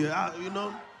alive today, you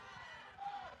know.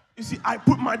 You see, I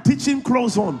put my teaching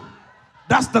clothes on.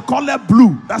 That's the color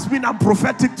blue. That's mean I'm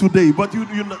prophetic today. But you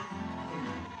know.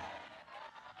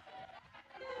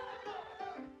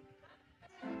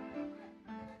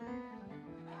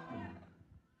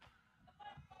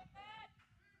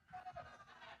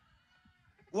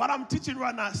 What I'm teaching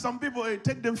right now, some people, it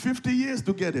take them 50 years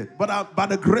to get it. But by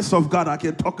the grace of God, I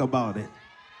can talk about it.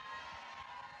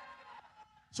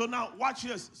 So now, watch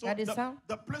this. So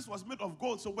the place was made of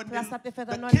gold. So when the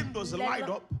candles light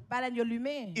up,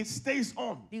 it stays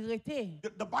on.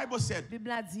 The Bible said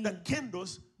the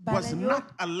candles was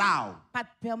not allowed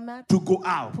to go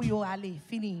out.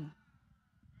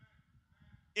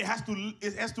 It has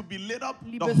to be lit up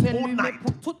the whole night.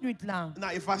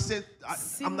 Now, if I said,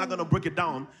 I'm not going to break it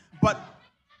down, but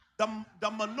the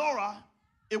menorah,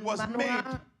 it was made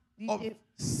of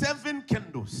 7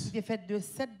 candles.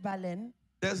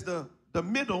 There's the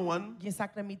middle one,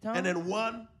 and then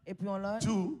 1,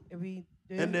 2,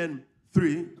 and then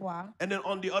 3, and then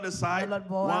on the other side,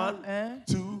 1,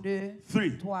 2,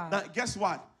 3. Now, guess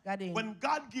what? When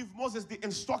God gave Moses the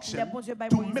instruction to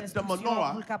make the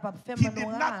menorah, he did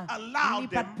not allow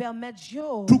them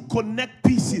to connect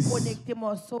pieces.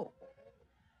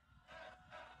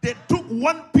 They took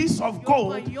one piece of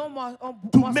gold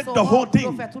to make the whole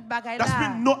thing. That's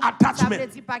been no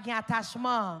attachment.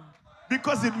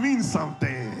 Because it means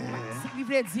something.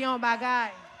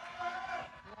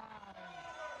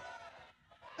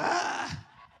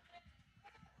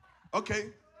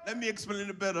 Okay, let me explain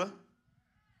it better.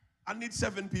 I need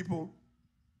 7 people.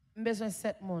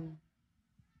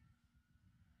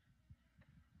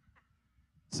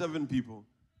 7 people.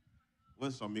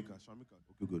 Where's Shamika? Shamika.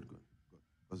 Okay, good.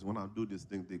 Because when I do this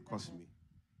thing, they cost me.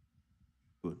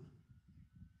 Good.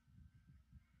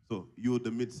 So you're the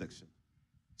midsection.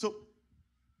 So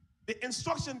the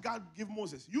instruction God gave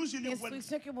Moses, usually when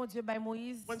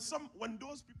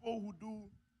those people who do,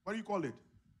 what do you call it?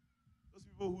 Those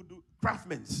people who do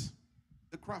craftsmen,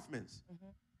 the craftsmen.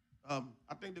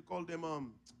 I think they call them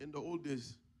in the old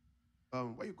days,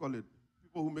 what do you call it?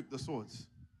 People who make the swords.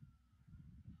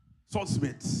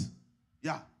 Swordsmiths.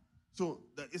 Yeah. So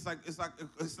it's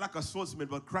like a swordsman,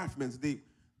 but craftsmen,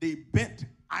 they bent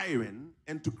iron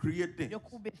and to create things. You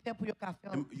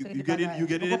get it? You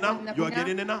get it now? You are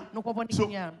getting it now? So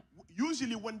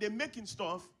usually when they're making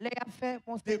stuff, they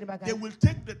will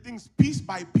take the things piece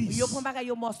by piece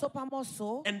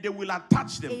and they will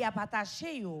attach them.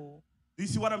 Do you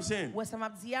see what I'm saying?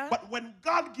 But when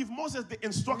God gave Moses the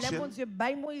instruction,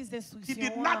 he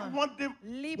did not want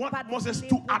Moses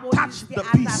to attach the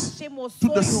piece to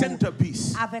the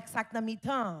centerpiece.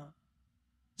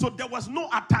 So there was no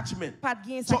attachment.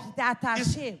 So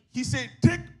he said,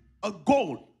 take a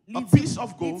piece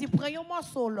of gold,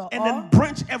 and then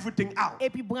branch everything out.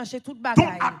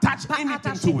 Don't attach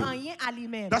anything to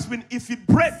it. That's when if it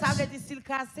breaks,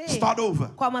 start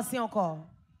over.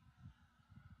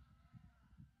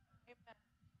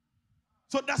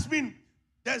 So that's mean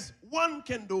there's one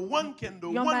candle, then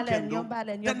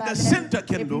the center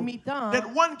candle,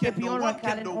 then one candle.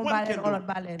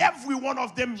 Every one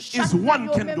of them is one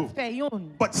candle,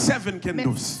 but 7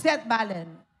 candles.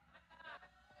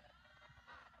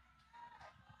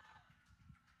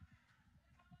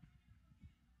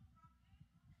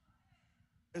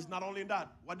 It's not only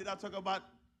that. What did I talk about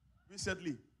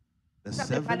recently? The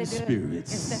 7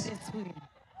 spirits.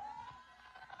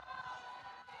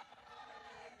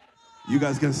 You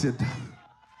guys can sit down.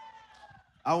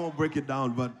 I won't break it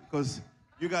down, but because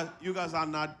you guys are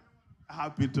not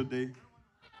happy today.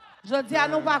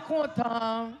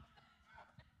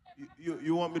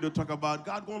 You want me to talk about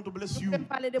God going to bless you? Hey.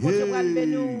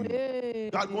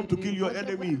 God going to kill your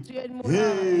enemy?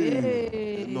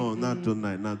 Hey. No, not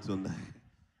tonight, not tonight.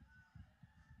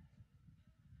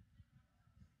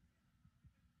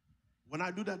 When I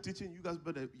do that teaching,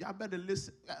 y'all better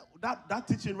listen. That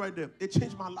teaching right there, it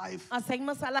changed my life. Y'all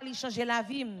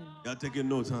taking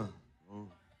notes, huh?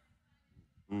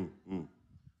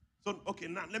 So, okay,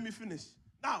 now let me finish.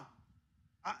 Now,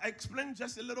 I explained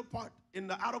just a little part in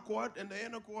the outer court and the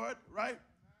inner court, right?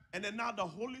 And then now the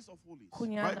holies of holies,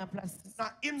 right? Now,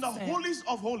 in the holies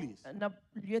of holies,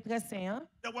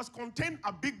 there was contained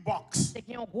a big box.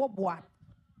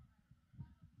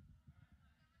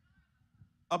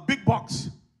 A big box.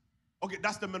 Okay,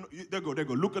 that's the menorah. There you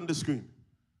go. Look on the screen.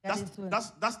 That's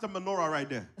the menorah right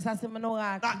there.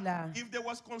 Now, if they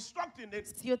was constructing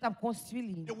it, they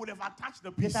would have attached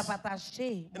the piece.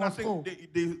 And I think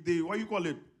they what you call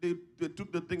it? They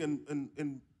took the thing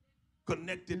and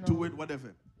connected to it,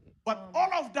 whatever. But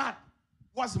all of that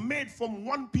was made from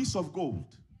one piece of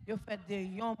gold. All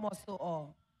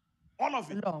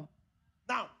of it.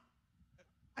 Now,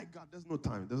 my God, there's no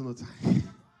time. There's no time.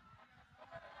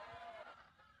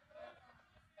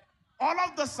 All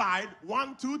of the side,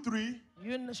 1, 2, 3.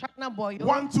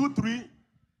 1, 2, 3.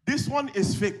 This one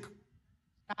is fake.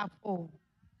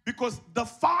 Because the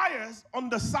fires on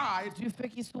the side,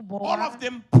 all of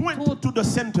them point to the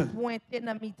center.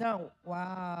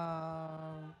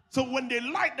 Wow. So when they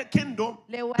light the candle,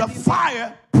 the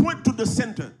fire point to the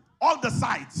center. All the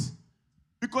sides.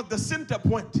 Because the center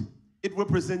point, it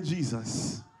represents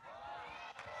Jesus.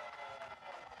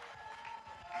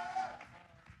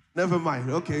 Never mind.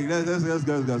 Okay, let's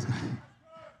go.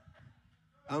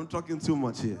 I'm talking too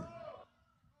much here.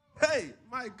 Hey,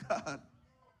 my God.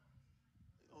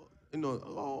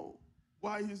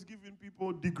 Why he's giving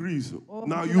people degrees.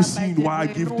 Now you've seen why I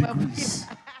give degrees.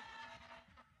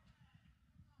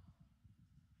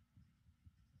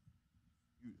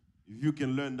 If you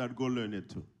can learn that, go learn it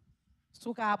too.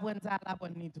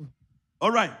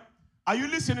 All right. Are you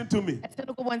listening to me?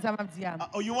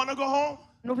 You want to go home?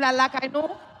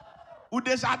 Ou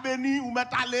déjà béni, ou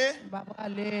metale?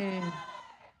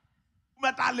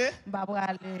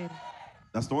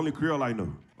 That's the only Creole I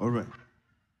know. All right.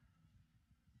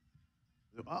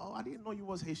 Oh, I didn't know you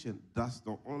was Haitian. That's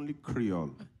the only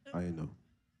Creole I know.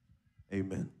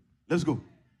 Amen. Let's go.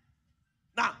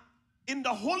 Now, in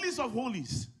the holies of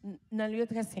holies, can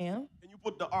you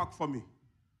put the ark for me?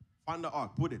 Find the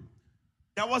ark. Put it.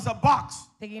 There was a box.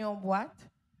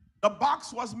 The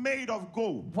box was made of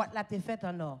gold.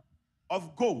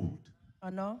 Of gold.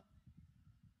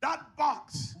 That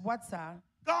box,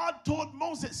 God told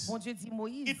Moses,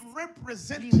 it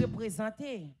represented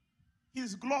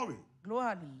his glory.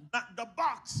 Now, the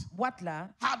box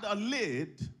had a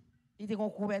lid. The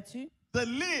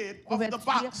lid of the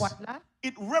box,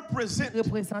 it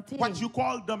represented what you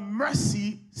call the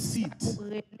mercy seat.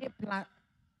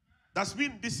 That's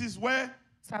mean this is where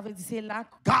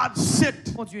God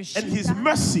sit and his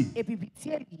mercy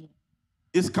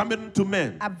is coming to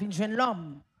men.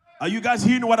 Are you guys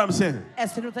hearing what I'm saying?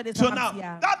 So now,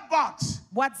 that box,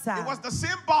 it was the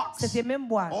same box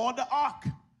or the ark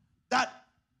that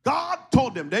God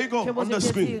told them, there you go Que bon on Dieu the te dit,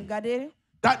 screen, regardez,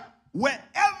 that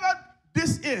wherever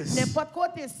this is, n'importe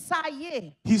côté ça y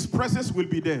est, his presence will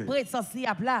be there. présence li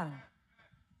a là.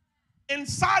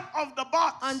 Inside of the En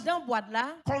box dans boîte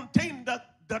là, contained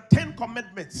the 10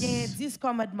 commandments. il y a 10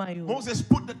 commandements yo. Moses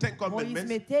put the 10 Moïse commandments,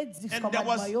 mettait 10 and there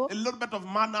was commandements yo. a little bit of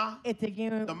manna. Et te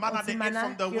gen The manna they ate manna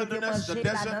from the qui yo te wilderness, the mangé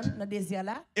desert. là-dedans, dans désert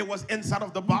là. It was inside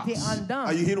of the Il box. était en dedans,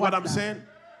 Are you hearing what I'm boîte là. saying?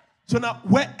 So now,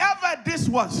 wherever this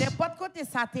was, N'importe côté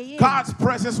ça te y est, God's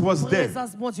presence was there.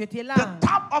 présence bon Dieu était là. The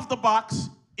top of the box,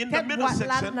 in the Tête middle boîte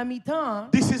là section, dans mi-temps,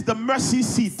 this is the mercy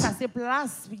seat. ça c'est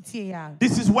place pitié ya.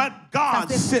 This is where Ça God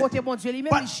c'est sits. côté bon Dieu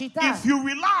lui-même But il chita. if you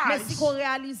Mais si qu'on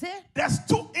realize, réalise, there's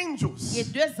 2 il y a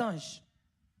angels. 2 anges.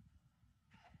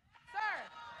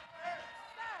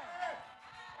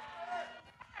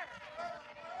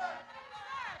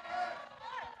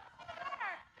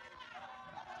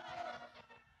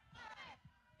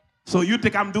 So you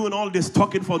think I'm doing all this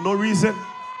talking for no reason?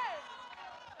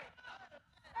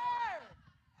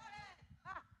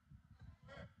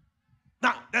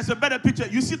 Now, there's a better picture.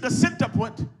 You see the center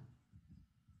point?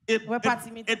 It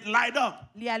light up.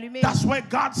 Li allumé. That's where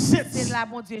God C'est sits. là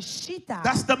bon Dieu chita.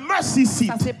 That's the mercy seat.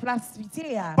 Ça c'est place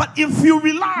pitié ya. But if you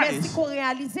Mais si realize, qu'on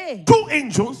réalise, 2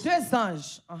 angels, 2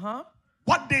 anges,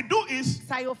 what they do is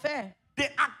ça y a fait. they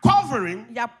are covering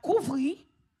Il a couvert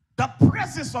the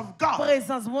presence of God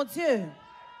présence mon Dieu.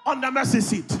 on the mercy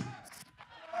seat.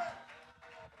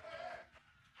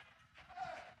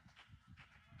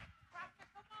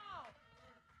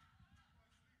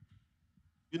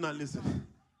 You're not listening.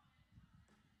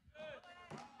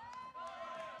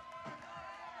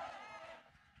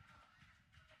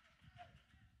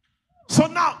 So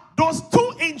now, those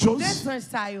 2 angels, 2 anges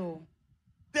ça yo.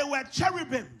 they were Yo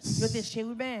cherubims. te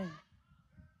chérubin.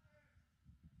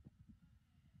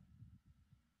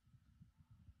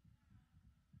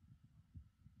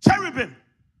 Cherubim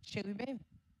Chérubin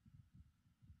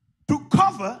to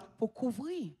cover pour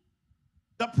couvrir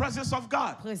the presence of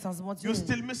God. présence mon Dieu. You're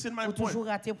still missing my Pour point. toujours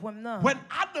rater point non. When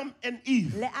Adam and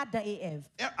Eve, Les Adam et Ève.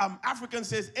 African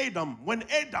says Adam, when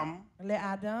Adam Les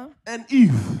Adam and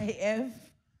Eve et Ève.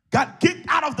 got kicked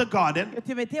out of the garden, Yo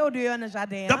te mette au dehors dans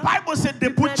jardin. the Bible said they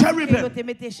put Yo cherubim. te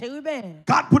mette chérubin.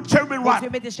 God put cherubim what? Yo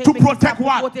te mette To chérubin qui ça protect pour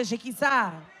what? protéger qui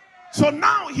ça? So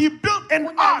now he built an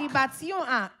On a li ark bâti un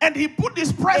arc. and he put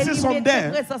his presence Et il on mette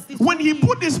there. présence ici. When he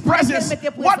put his presence, Il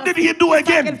mette what did he do présence.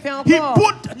 again? Ça qu'elle fait He encore.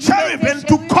 put Il cherubim mette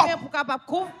to chérubin cover. pour capable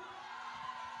couvrir.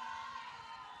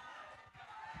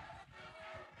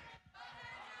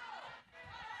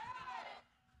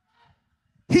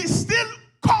 He's still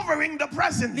covering the Il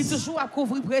presence. toujours à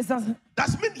couvrir présence. That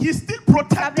means he's still Ça veut dire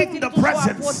protecting qu'il the toujours à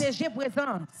presence. protéger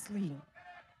présence. Oui.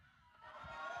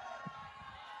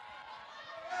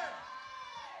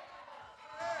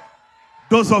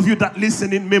 Those of you that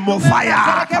listening, may more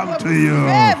fire come to you.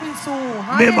 May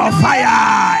May more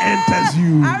fire enters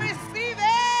you. I receive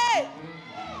it.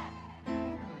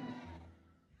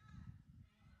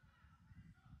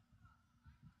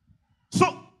 So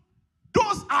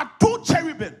those are 2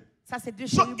 cherubim. Ça c'est 2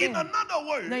 So in chérubins. another Non,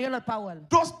 word, il y a l'autre parole.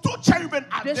 those 2 cherubim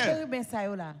are 2 there. chérubins ça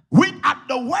yo là. With at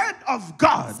the word of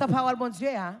God, Sa parole bon Dieu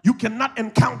hein. you cannot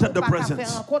encounter the Pas qu'à faire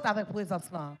presence. rencontre avec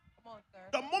présence là.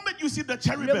 The moment you see the Le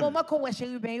cherubim, moment qu'on voit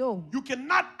chérubin yo, you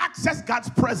cannot access God's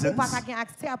ou pas presence qu'à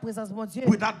accès à présence bon Dieu.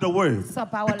 without the word. Sa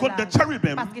parole Because là. the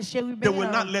cherubim, Parce que chérubin they will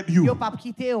not let you. Yo pas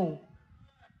quitter yo.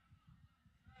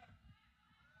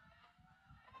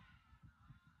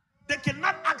 They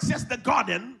cannot access the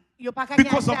garden Yo pas qu'à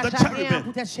because of accès the à jardin cherubim.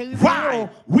 pour tes chérubins Why? yo.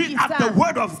 Without Qui the ça?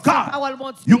 word of Sa parole God,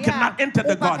 bon Dieu you ya. cannot enter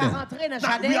the Ou pas qu'à garden. rentrer dans Now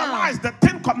jardin. realize the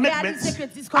 10 commandments Réalisez que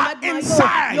 10 are commandements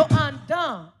inside yo en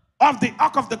dedans of the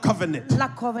Ark of the Covenant. la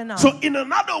covenant. So in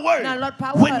another Dans word, l'autre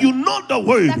parole, when you know the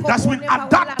word, la that's when comprenez at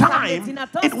that parole, la time comprenez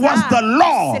dans it temps was ça, the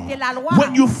law. c'était la loi.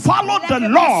 When you follow Il a the que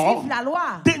law, suivre la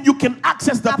loi. then you can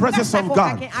access the Après, presence ça, of faut God.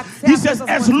 qu'on ait accès He à says, présence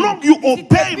as de Dieu. long you Il dit, obey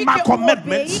depuis my que vous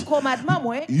commandments, obéissez commandement,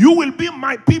 moi, you will be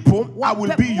my people, I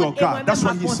will be your et God. moi-même, That's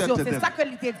what ma he said to conscience. C'est them. ça que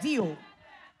il te dit. Yo.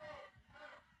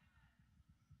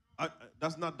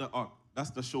 That's not the ark.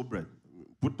 That's the showbread.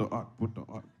 Put the ark. Put the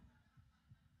ark.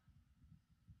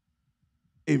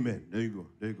 Amen. There you go.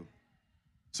 There you go.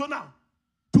 So now,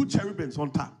 2 cherubims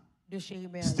on top, De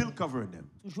chérubins. still covering them.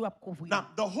 Toujours à couvrir. Now,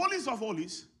 the holies of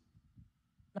holies,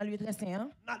 Dans le lieu très saint,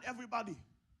 not everybody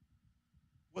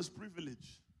was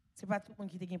privileged c'est pas tout le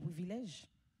monde qui a un privilège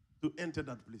to enter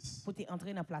that place. pour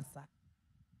entrer dans la place. Ça.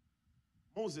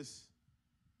 Moses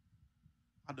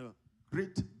had a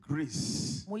great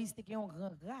grace Moïse était une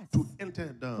grande grâce to enter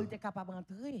pour être capable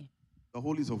d'entrer the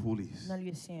holies of holies. dans le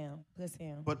lieu saint, très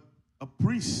saint. But a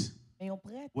priest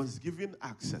was given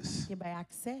access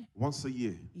once a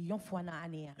year.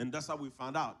 And that's how we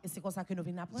found out.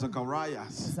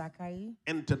 Zacharias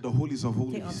entered the holies of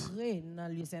holies.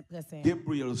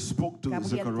 Gabriel spoke to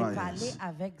Zacharias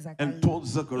and told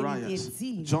Zacharias,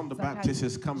 John the Baptist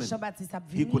is coming.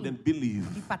 He couldn't believe.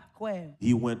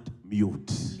 He went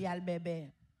mute.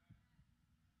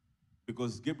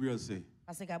 Because Gabriel said,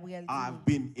 I've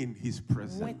been in his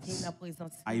presence.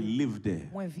 I live there.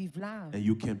 And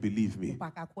you can't believe me.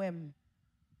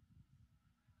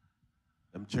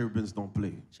 Them cherubims don't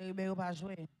play.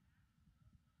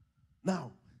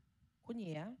 Now,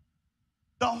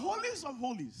 the holies of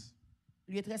holies,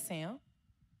 it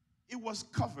was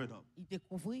covered up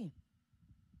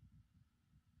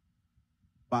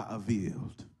by a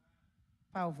veiled.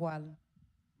 Am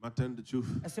I telling the truth?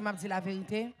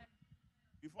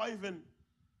 Before I even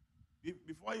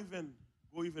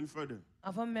go even further,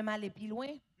 do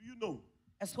you know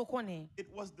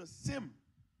it was the same?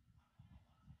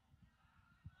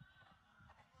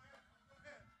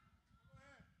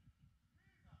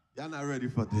 You're not ready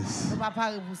for this.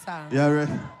 You're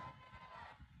ready?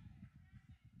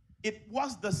 It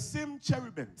was the same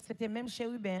cherubim.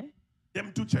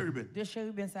 Them two cherubim.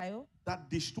 That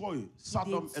destroyed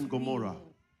Sodom and Gomorrah.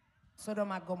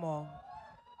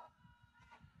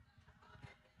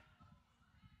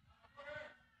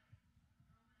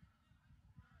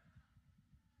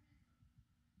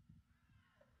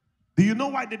 Do you know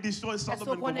why they destroyed Sodom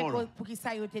and Gomorrah?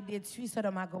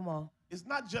 It's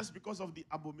not just because of the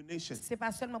abomination. There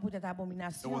was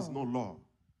no law.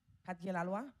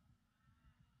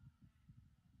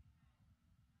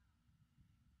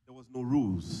 There was no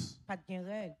rules.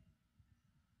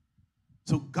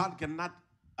 So God cannot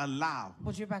allow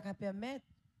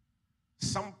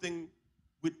something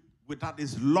without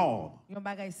His law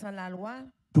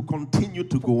to continue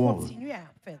to go on.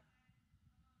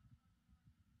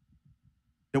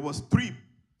 There was three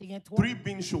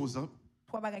beings shows up.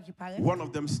 One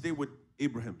of them stayed with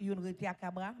Abraham.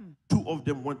 Two of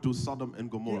them went to Sodom and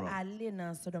Gomorrah.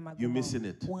 You're missing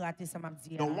it.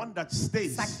 The one that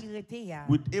stays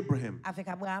with Abraham,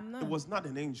 it was not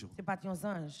an angel.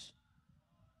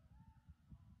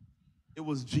 It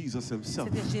was Jesus himself.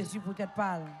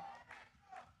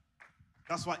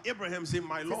 That's why Abraham said,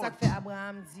 my Lord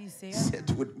said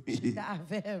with me.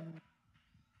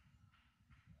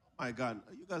 My God,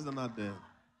 you guys are not there.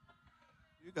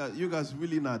 You guys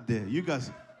really not there. You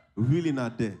guys really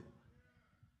not there.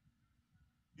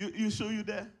 You sure you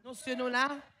there?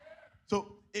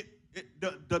 So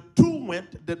the two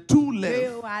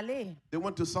left. They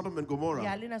went to Sodom and Gomorrah.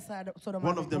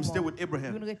 One of them stayed with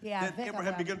Abraham. Then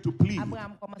Abraham began to plead.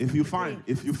 If you find.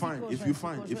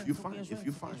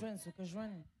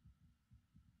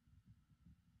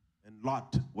 And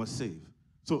Lot was saved.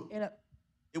 So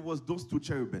it was those two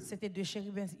cherubim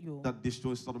that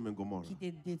destroyed Sodom and Gomorrah.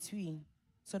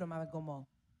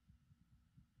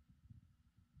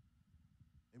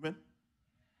 Amen.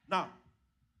 Now,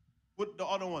 with the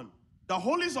other one, the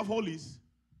holies of holies,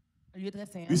 you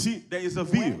see, there is a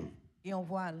veil. You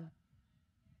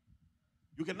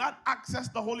cannot access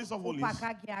the holies of holies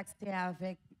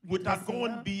without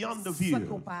going beyond the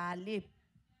veil.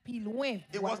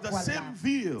 It was the same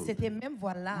veil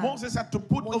Moses had to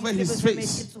put over his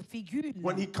face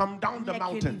when he came down the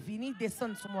mountain,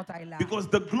 because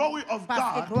the glory of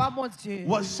God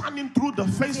was shining through the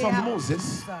face of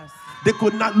Moses. They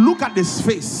could not look at his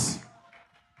face,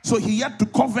 so he had to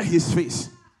cover his face.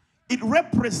 It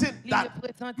represents that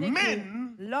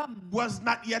man was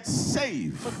not yet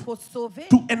saved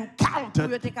to encounter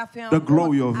the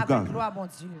glory of God.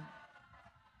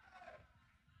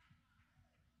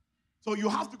 So you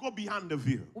have to go behind the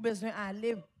veil.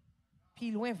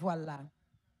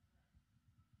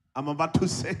 I'm about to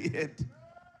say it.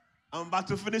 I'm about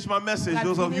to finish my message.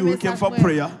 Those of you who came for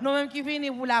prayer, you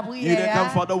didn't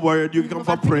come for the word, you come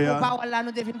for prayer.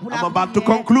 I'm about to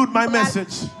conclude my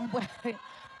message.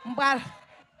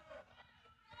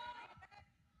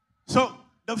 So,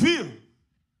 the veil.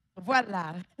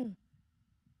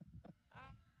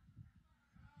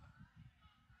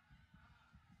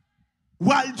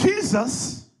 While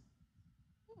Jesus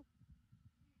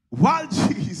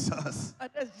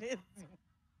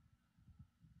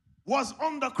was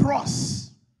on the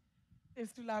cross,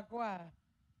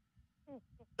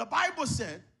 the Bible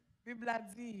said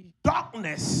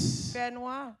darkness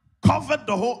covered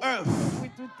the whole earth.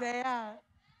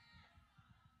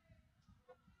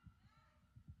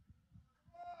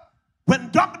 When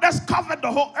darkness covered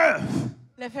the whole earth,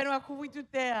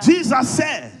 Jesus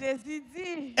said,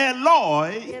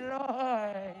 Eloi,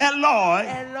 Eloi,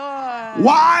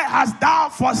 why hast thou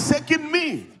forsaken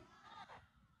me?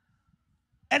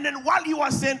 And then while he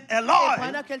was saying Eloi,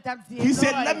 he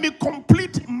said, let me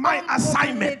complete my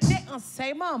assignment.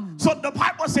 So the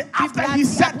Bible says after he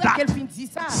said that,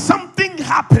 something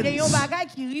happens.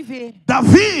 The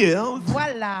veil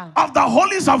of the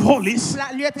holies of holies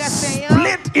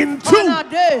split in two.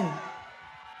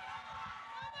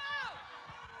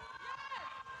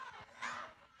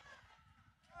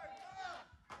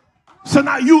 So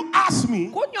now you ask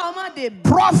me,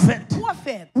 prophet,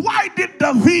 why did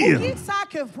the veil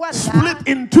split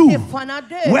in two?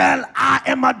 Well, I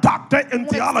am a doctor in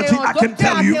theology, I can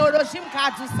tell you.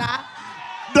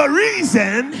 The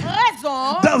reason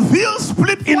the veil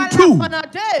split in two,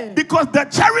 because the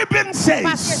cherubim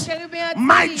says,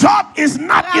 my job is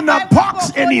not in a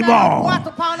box anymore.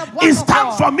 It's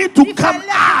time for me to come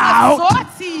out.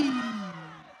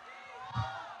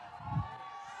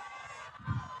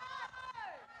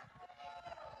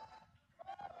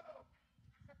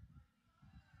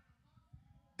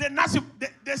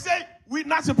 They say we're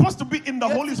not supposed to be in the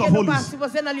holies of holies.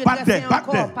 Back there.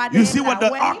 You see what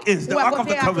the ark is, the ark of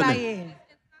the covenant.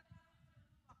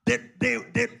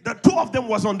 The two of them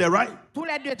was on there, right?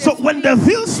 So when the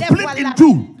veil split in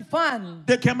two,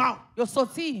 they came out.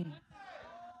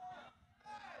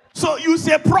 So you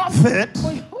say, prophet,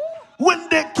 when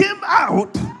they came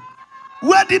out,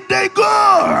 where did they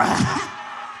go?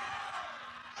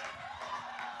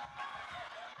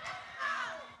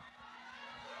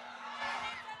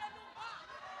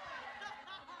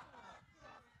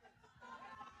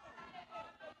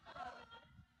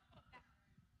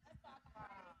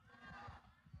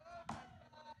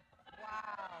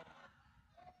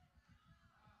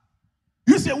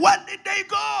 You say, where did they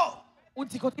go?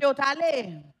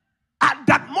 At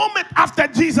that moment after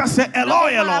Jesus said,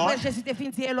 Eloi, Eloi,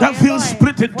 the veil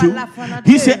split in two.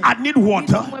 He said, I need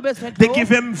water. They give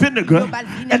him vinegar.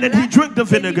 And then he drank the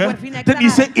vinegar. Then he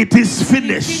said, it is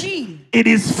finished. It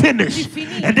is finished.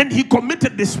 And then he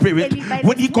committed the spirit.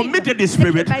 When he committed the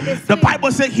spirit, the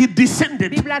Bible said he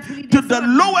descended to the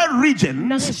lower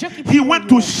regions. He went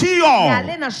to Sheol.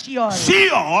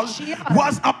 Sheol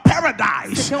was a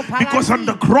paradise, because on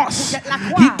the cross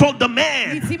he told the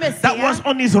man that was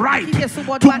on his right,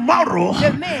 tomorrow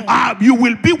you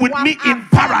will be with me in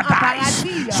paradise.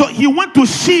 So he went to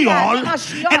Sheol,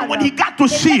 and when he got to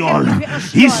Sheol,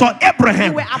 he saw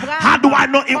Abraham. How do I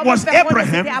know it was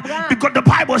Abraham? Because the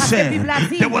Bible said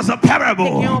there was a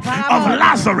parable of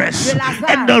Lazarus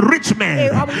and the rich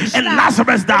man, and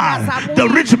Lazarus died, the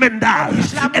rich man died,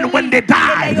 and when they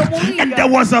died, and there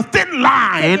was a thin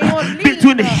line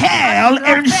between hell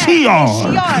and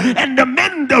Sheol, and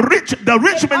the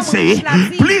rich man say,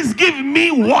 please give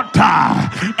me water.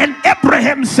 And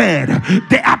Abraham said,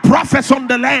 there are prophets on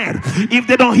the land. If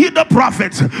they don't hear the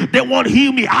prophets, they won't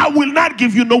hear me. I will not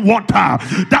give you no water.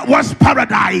 That was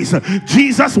paradise.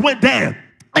 Jesus went there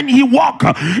and he walked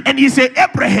and he said,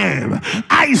 Abraham,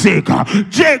 Isaac,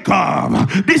 Jacob,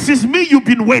 this is me you've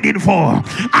been waiting for.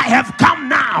 I have come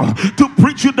now to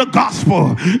preach you the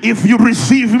gospel. If you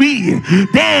receive me,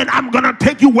 then I'm gonna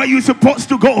take you where you're supposed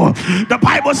to go. The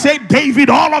Bible said David,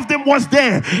 all of them was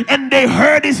there, and they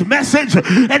heard his message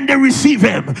and they received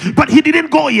him, but he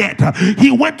didn't go yet. He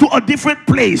went to a different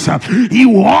place. He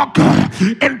walked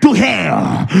into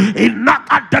hell. He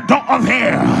knocked at the door of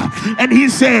hell and he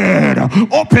said,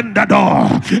 open the door.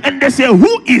 And they say,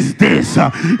 who is this?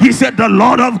 He said, the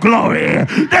Lord of glory.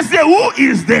 They say, who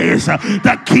is this?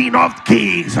 The King of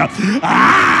kings.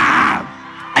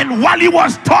 And while he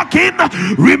was talking,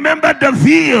 remember the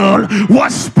veil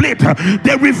was split.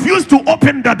 They refused to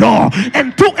open the door,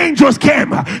 and two angels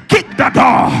came, kicked the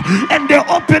door, and they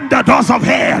opened the doors of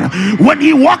hell. When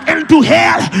he walked into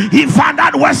hell, he found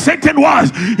out where Satan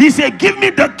was. He said, give me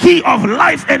the key of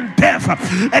life and death.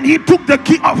 And he took the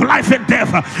key of life and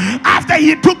death. After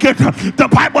he took it, the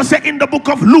Bible said in the book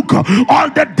of Luke, all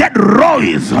the dead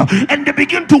rose and they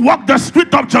began to walk the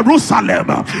street of Jerusalem.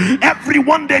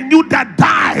 Everyone they knew that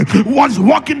died was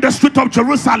walking the street of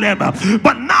Jerusalem,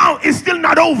 but now it's still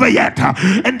not over yet.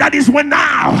 And that is when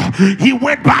now he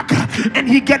went back and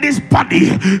he get his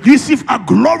body, he received a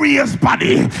glorious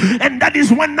body. And that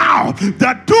is when now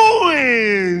the two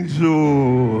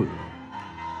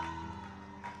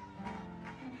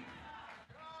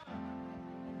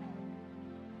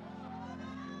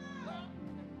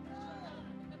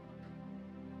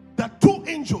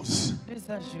angels,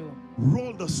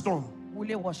 rolled the stone.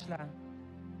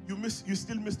 You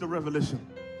still miss the revelation.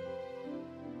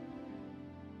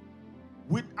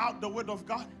 without the word of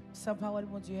God, Sans parole,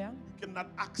 mon Dieu, you cannot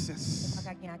access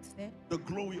pas gagner accès the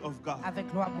glory of God. avec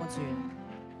gloire, mon Dieu.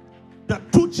 The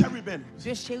two cherubims,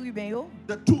 Deux chérubins, yo,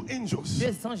 the two angels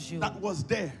deux anges, yo, that was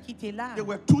there, qui étaient là. they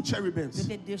were two cherubims.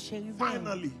 C'était deux chérubins.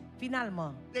 Finally,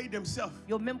 Finalement, they themselves,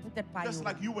 yo même peut-être pas just yo.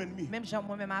 like you and me, Même Jean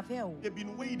moi-même affaire. they've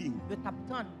been waiting Yo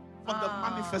t'attends. for the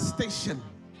manifestation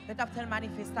Yo t'attends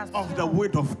manifestation. of the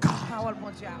word of God. Parole,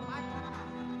 mon Dieu.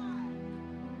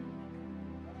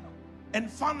 And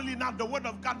finally now the word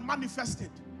of God manifested.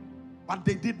 What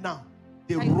they did now,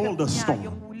 they Ça, yo rolled a fait,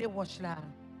 yo stone roulé roche là.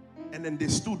 and then they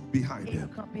stood behind Et yo him.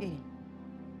 campé.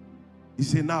 He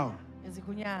said, now, Yo dit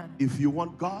kounya, if you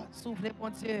want God, souffle,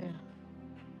 mon Dieu.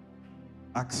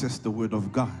 access the word of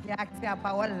God. Il y a accès à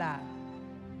parole là.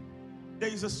 There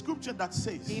is a scripture that Il y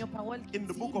a says une parole qui in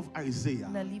the dit book of Isaiah,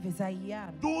 dans le livre Isaïe,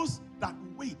 those that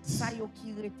wait ça yo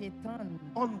qui rete tant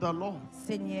on the Lord,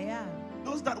 Seigneur.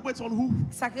 those that wait on who?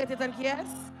 Ça qui rete tant qui est?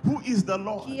 Who is the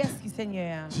Lord? Qui est-ce qui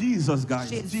Seigneur? Jesus, guys.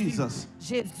 Jésus. Jesus.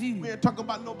 Jésus. We are talking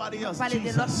about nobody else. Parler de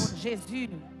l'autre Jesus. monde, Jésus.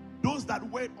 Those that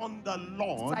wait on the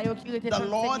Lord, Ça yo qui rete the tant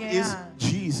Lord Seigneur. is C'est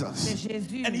Jesus.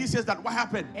 Jésus. And he says that what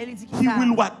happened? Elle dit qui He ça?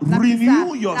 will what? La Renew qui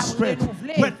ça? your La strength.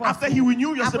 renouveler But force. after he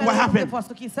renew your strength, Après what renouveler happened? force,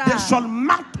 qui ça? They shall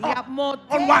mount Il a up monté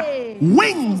on what?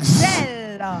 Wings.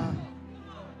 Zèle.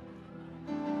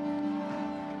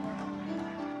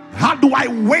 How do I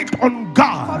wait on Comment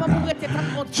God? vous rete tant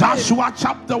mon Dieu? Joshua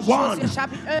chapter 1. Josué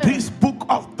chapitre 1. This book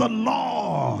of the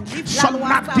law Livre shall la loi,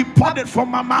 not ça depart va from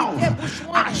my mouth. quitter bouche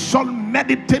I loin. shall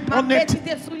meditate Ma on it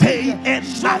méditer sur lui, day and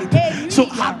jour night. et nuit. So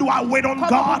how do I wait on Comment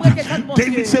God? vous rete tant mon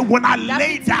David Dieu? said, when I David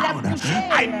lay dit, il a down, couché.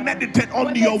 I meditate on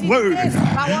Moi, your méditer word. sur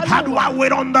parole How do I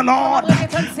wait on the Lord? Comment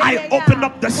vous rete tant I Seigneur? open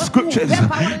up the Moi, scriptures ouvert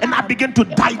parole and I là. begin to Et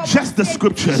moi, digest the commencer à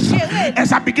scriptures. digérer.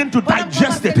 As I begin to Moi,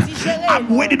 digest it, commencer à digérer. I'm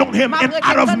waiting on him, Ma and rete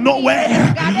out of tant nowhere,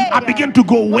 regarder. I begin to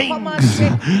go Moi, wings commencer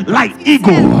like à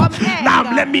eagle. comme Now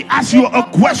aigle. let me ask Et you a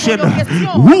comme question. pose une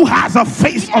question. Who has a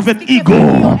face of an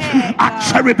eagle? A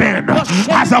cherubim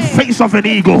has a face of an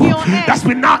eagle. That's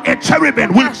when now a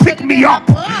cherubim will pick me up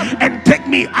and take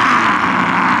me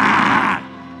out.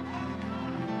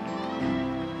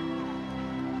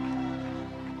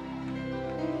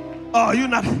 Oh, you're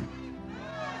not.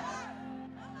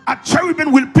 A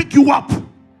cherubim will pick you up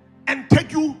and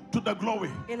take you to the glory.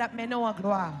 Et la maintenant en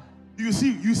gloire. You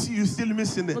see, you're still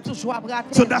missing Faut it. toujours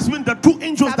abrater. So that's when the two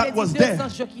angels Ça that veut was dire there, deux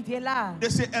anges qui étaient là. they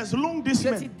say, as long this Je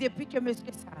dis man, depuis que monsieur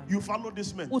ça, you follow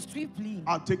this man, ou suivre lui,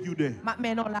 I'll take you there.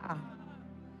 maintenant là.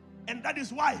 And that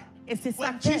is why Et c'est ça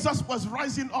when que Jesus was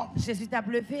rising up, Jésus t'a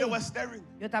levé. they were staring.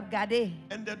 Yo t'a regardé.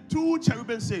 And the two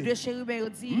cherubim Deux say, chérubins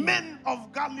ont dit, men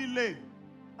of Galilee,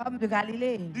 homme de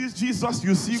Galilée. this Jesus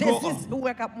you see go Jésus, up. où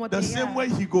est qu'il monte The same way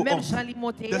he go même up, Jean li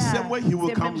monte the same way he will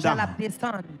c'est come même Jean down. la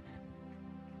descendre.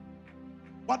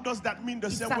 What does that mean? The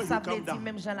same way Ça he come veut dire down.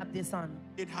 même Jean la descendre.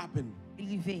 It happened. Il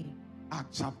arrivait.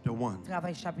 Acts chapter 1.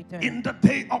 Travail chapitre 1. In the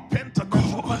day of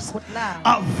Pentecost, Là.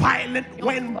 a violent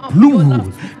wind blew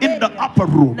in the upper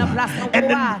room, and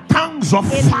then tongues of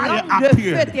fire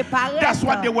appeared. That's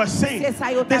what they were saying.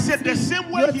 They said the same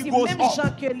way he goes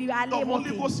up, the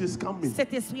Holy Ghost is coming.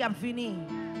 Cet esprit a venu.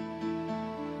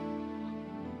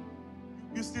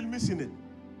 You're still missing it.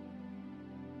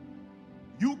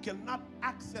 You cannot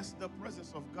access the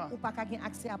presence of God Ou pas qu'à gagner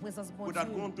accès à la présence de mon without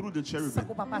Dieu. going through the Ça cherubim.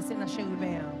 qu'on pas passer dans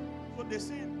chérubin. So they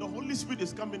say the Holy Spirit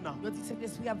is coming now. Yo dit cet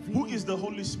esprit a venu. Who is the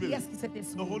Holy Qui Spirit? est-ce qui cet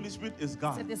esprit? The Holy Spirit is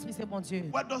God. Cet esprit c'est mon Dieu.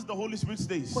 Where does the Holy Spirit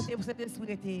stay? Côté où cet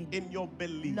esprit était In your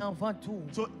belly. dans ventre.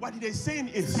 So what they're saying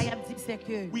is, Ça y a dit c'est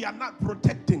que we are not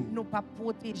protecting nous pas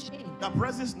protéger the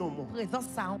presence no more. présence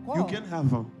ça encore. You can have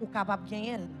them Ou capable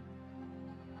gagner.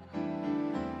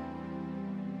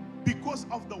 because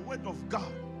of the word of God.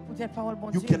 Pour cette parole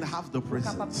bon You Dieu. can have the Ou capable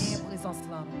presence. gagner présence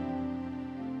là.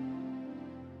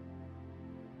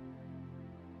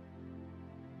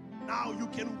 Now you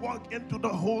can walk into the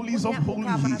holies of Ou capable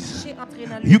holies. marcher, entrer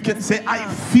dans You le can say, I Seigneur.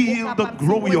 feel Ou the capable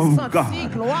glory dire, of sentir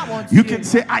God. gloire, mon You Dieu. can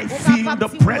say, I Ou feel capable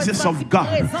the dire, presence of sentir God.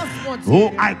 présence, mon Dieu.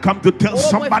 Oh, I come to tell Oh,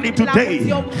 somebody moi, je viens today, de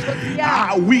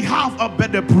la dire, we have a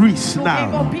better priest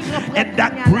now. And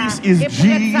that priest is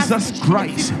Jesus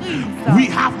Christ. We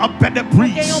have a better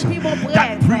priest.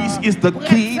 That priest is the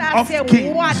King of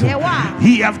Kings.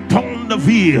 He have torn the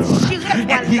veil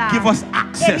and he give us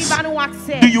access.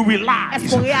 Do you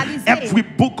realize Every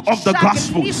book of the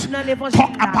Gospels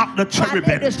talk about the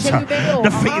cherubims,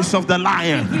 the face of the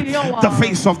lion, the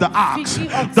face of the ox,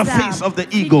 the face of the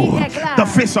eagle, the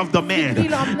face of the man.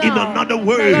 In another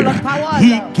word,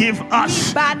 he gave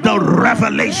us the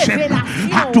revelation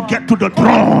how to get to the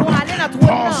throne.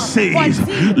 Paul says,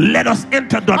 let us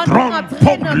enter the throne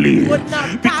boldly,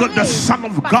 because the Son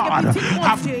of God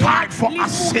have died for our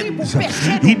sins.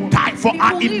 He died for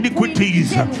our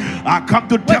iniquities. I come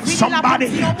to tell somebody,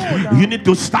 you need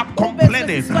to stop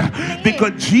complaining,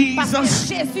 because Jesus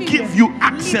gives you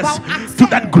access to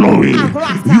that glory.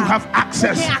 You have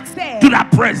access to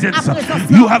that presence.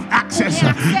 You have access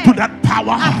to that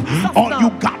power. All you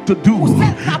got to do,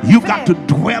 you got to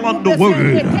dwell on the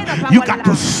word. You got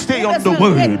to stay on the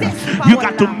word. You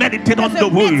got to meditate on the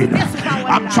word.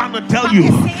 I'm trying to tell you,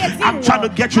 I'm trying to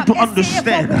get you to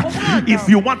understand. If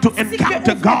you want to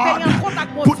encounter God,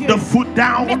 put the foot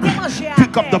down,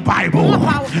 pick up the Bible.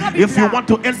 If you want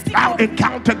to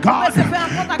encounter God,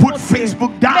 put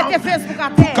Facebook down,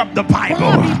 pick up the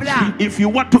Bible. If you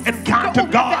want to encounter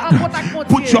God,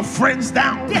 put your friends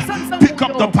down, pick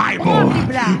up the Bible.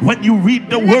 When you read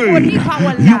the word,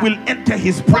 you will enter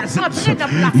his presence.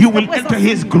 You will enter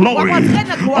his glory.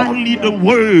 Only the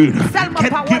word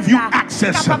can give you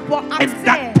access, and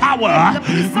that power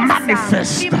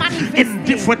manifests in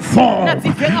different forms,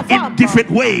 in different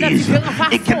ways.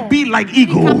 It can be like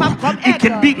eagle, it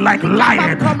can be like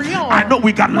lion. I know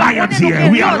we got lions here.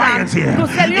 We are lions here.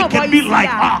 It can be like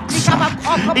ox.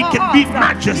 It can be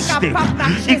majestic.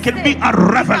 It can be a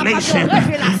revelation.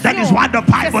 That is why the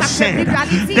Bible said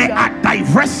there are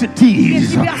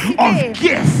diversities of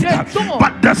gift,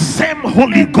 but the same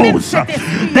Holy Ghost.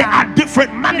 There are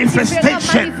different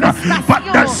manifestations, but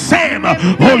the same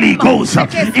Holy Ghost.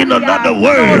 In another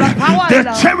word, the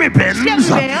cherubims,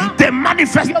 they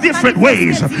manifest different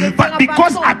ways, but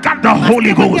because I got the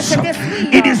Holy Ghost,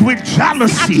 it is with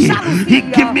jealousy he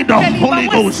gave me the Holy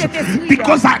Ghost.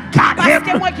 Because I got him,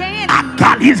 I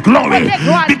got his glory.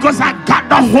 Because I got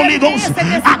the Holy Ghost,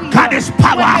 I got his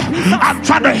power. I'm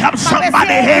trying to help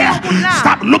somebody here.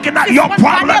 Stop looking at your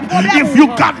problem. If you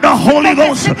got the Holy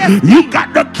Ghost, you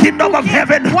got the kingdom of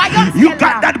heaven. You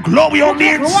got that glory on the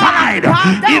inside.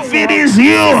 If it is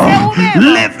you,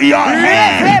 lift your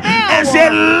hand and say,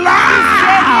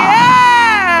 loud.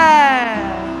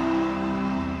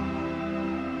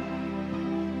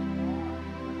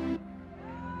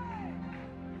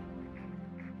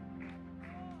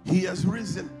 He has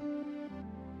risen.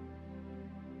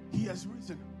 He has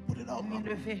risen. Put it out.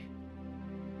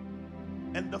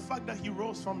 And the fact that he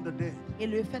rose from the dead, he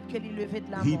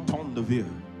torn the veil.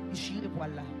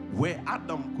 Where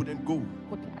Adam couldn't go,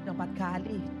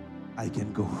 I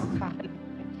can go.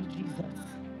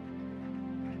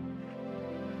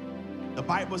 The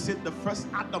Bible said the first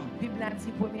Adam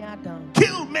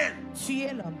killed men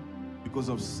because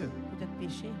of sin.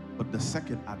 But the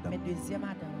second Adam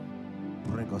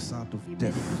bring us out of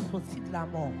death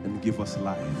and give us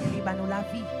life.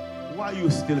 Why are you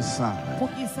still sad?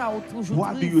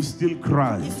 Why do you still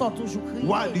cry?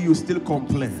 Why do you still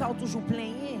complain?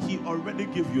 He already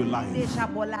gave you life.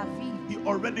 He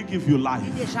already gave you life.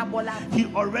 He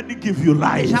already gave you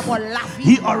life.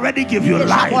 He already gave you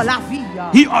life.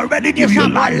 He already gave you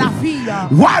life.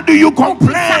 Why do you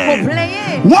complain?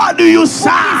 Why do you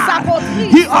sad?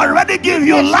 He already gave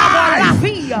you life.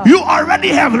 You already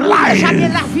have life.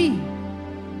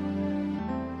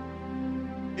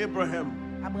 Abraham.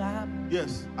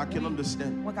 Yes, I can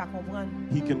understand.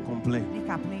 He can complain.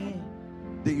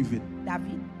 David.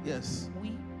 Yes,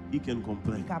 he can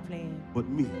complain. But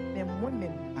me,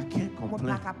 I can't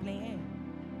complain.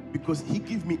 Because he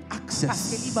gives me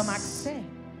access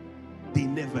they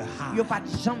never had.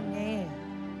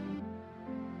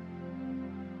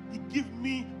 He gives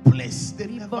me place they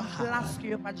never had.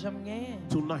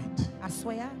 Tonight,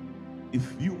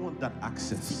 if you want that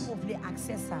access,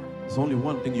 there's only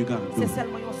one thing you gotta do.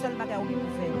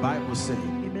 The Bible says,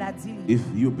 if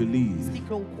you believe,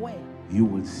 you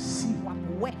will see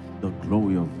the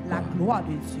glory of God.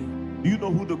 Do you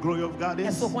know who the glory of God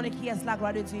is?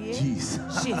 Jesus.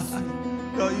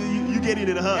 You getting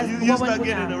it, huh? You start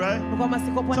getting it, right?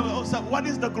 So what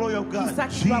is the glory of God?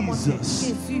 Jesus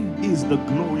is the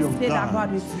glory of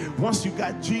God. Once you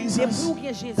got Jesus,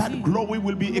 that glory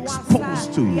will be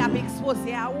exposed to you.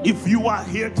 If you are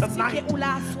here tonight,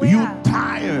 you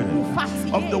tired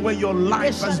of the way your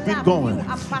life has been going.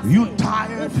 You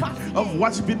tired of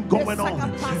what's been going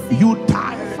on. You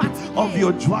tired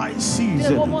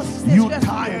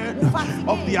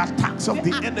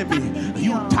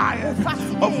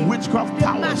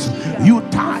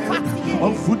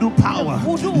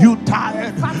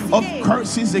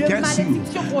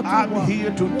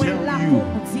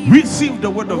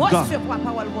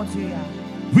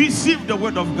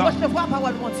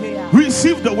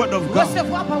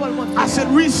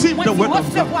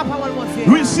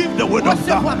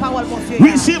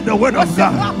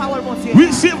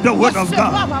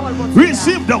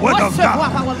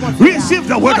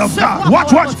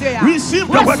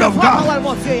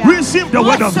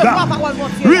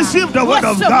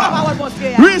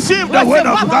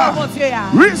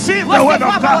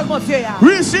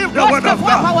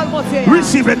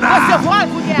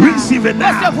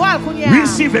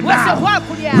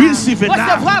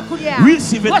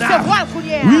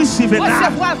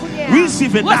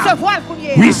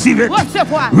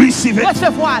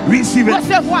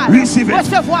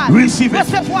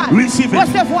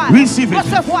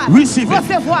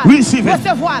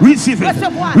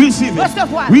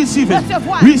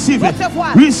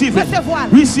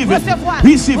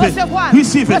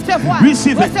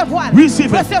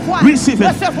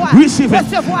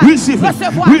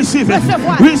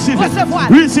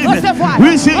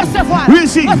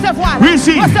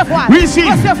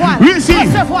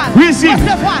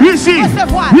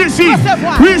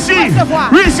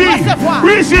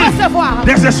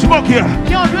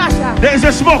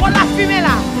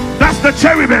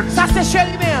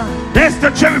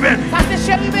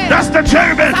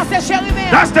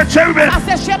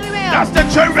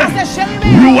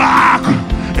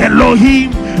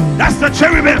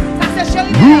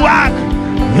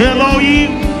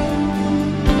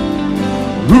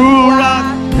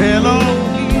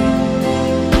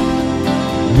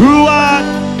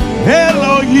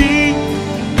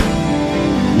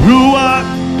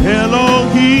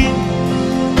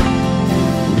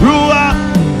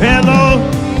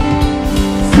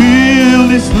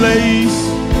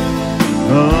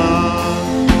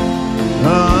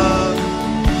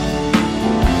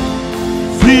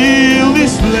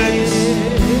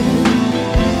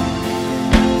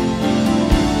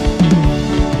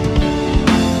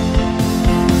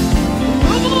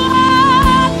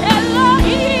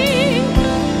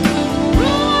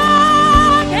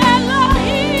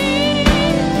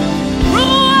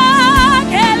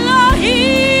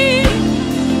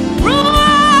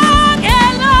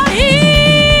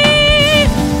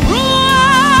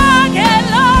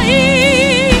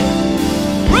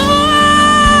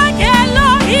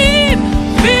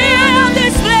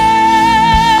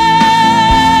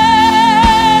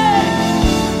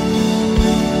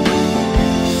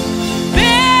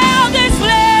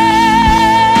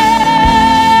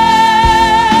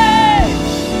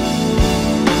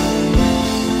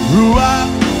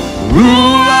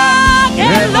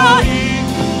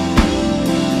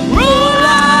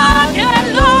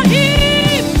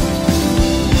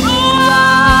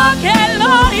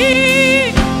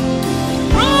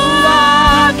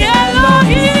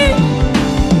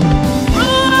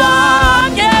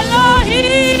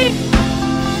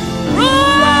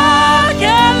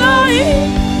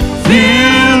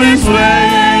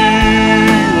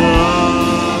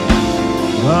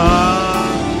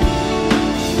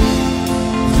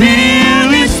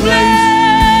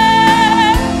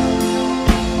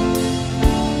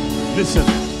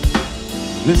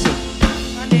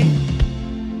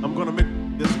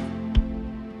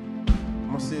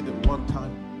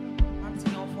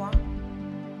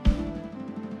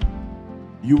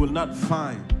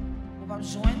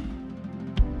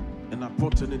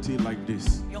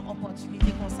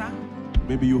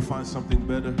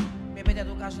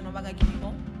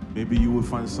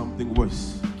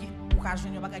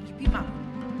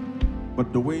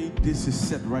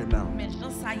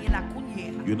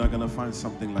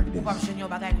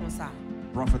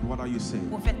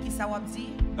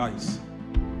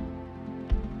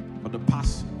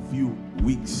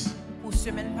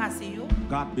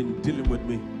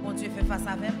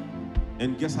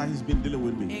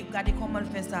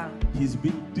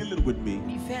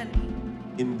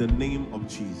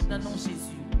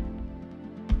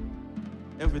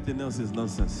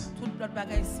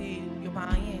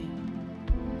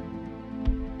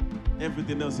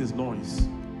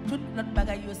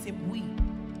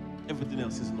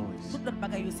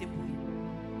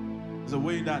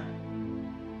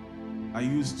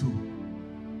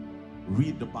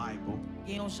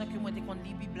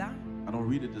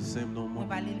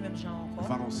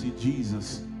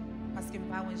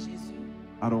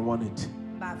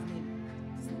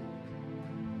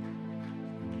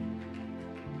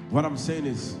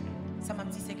Ça m'a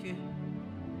dit c'est que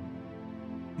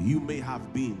you may have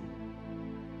been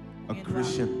a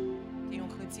Christian tu es un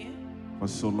chrétien for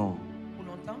so long, pour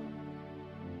longtemps,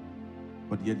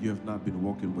 but yet you have not been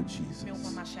walking with mais on va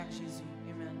Jesus. marcher avec Jésus.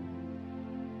 Amen.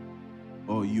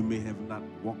 Or you may have not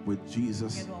walked with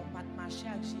Jesus Mais on va pas marcher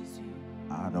avec Jésus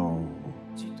at all.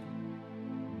 du tout.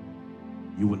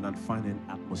 You will not find an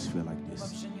atmosphere like On va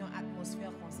this. venir une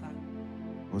atmosphère comme ça.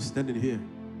 I was standing here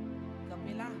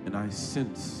Comme là, and I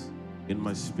sense in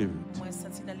my spirit moi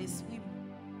senti dans l'esprit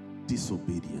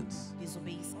disobedience,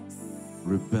 désobéissance,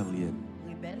 rebellion,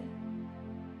 rebelle,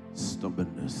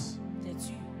 stubbornness.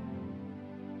 têtu.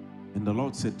 And the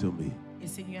Lord said to me, Et le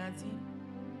Seigneur a dit,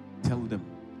 tell them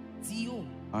dis yo,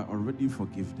 I already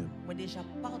forgive them moi déjà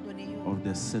pardonné yo of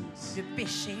their sins. de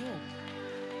péché yo.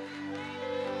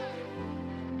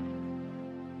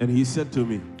 And he said to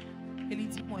me, Et il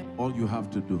dit moi, all you have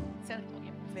to do, c'est le temps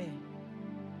pour faire.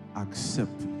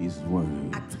 accept his word.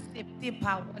 Accepter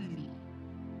parole li.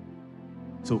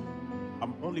 So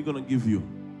I'm only going to give you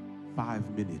 5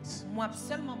 minutes. Moi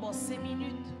seulement bon 5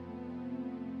 minutes.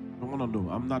 I want to know.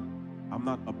 I'm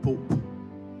not a pope.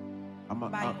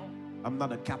 I'm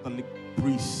not a Catholic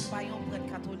priest. Pas un prêtre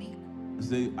catholique.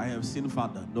 Say I have seen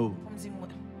Father. No. Comme dit moi.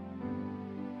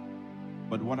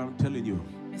 But what I'm telling you,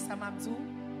 Mais ça m'a dit,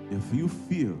 if you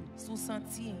feel sous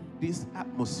senti this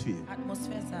atmosphere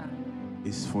atmosphère ça,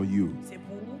 is for you, c'est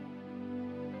pour vous.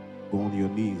 go on your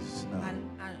knees now.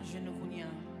 À genoux vous n'y a.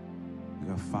 You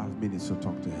got 5 minutes to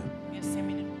talk to him. Il y a 5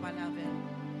 minutes pour parler avec.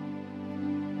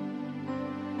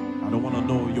 I don't want to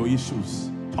know your issues.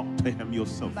 Talk to him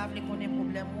yourself. Pas voulez qu'on ait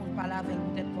problème ou parler avec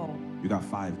peut-être pas. You got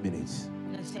 5 minutes.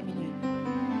 Dans 5 minutes.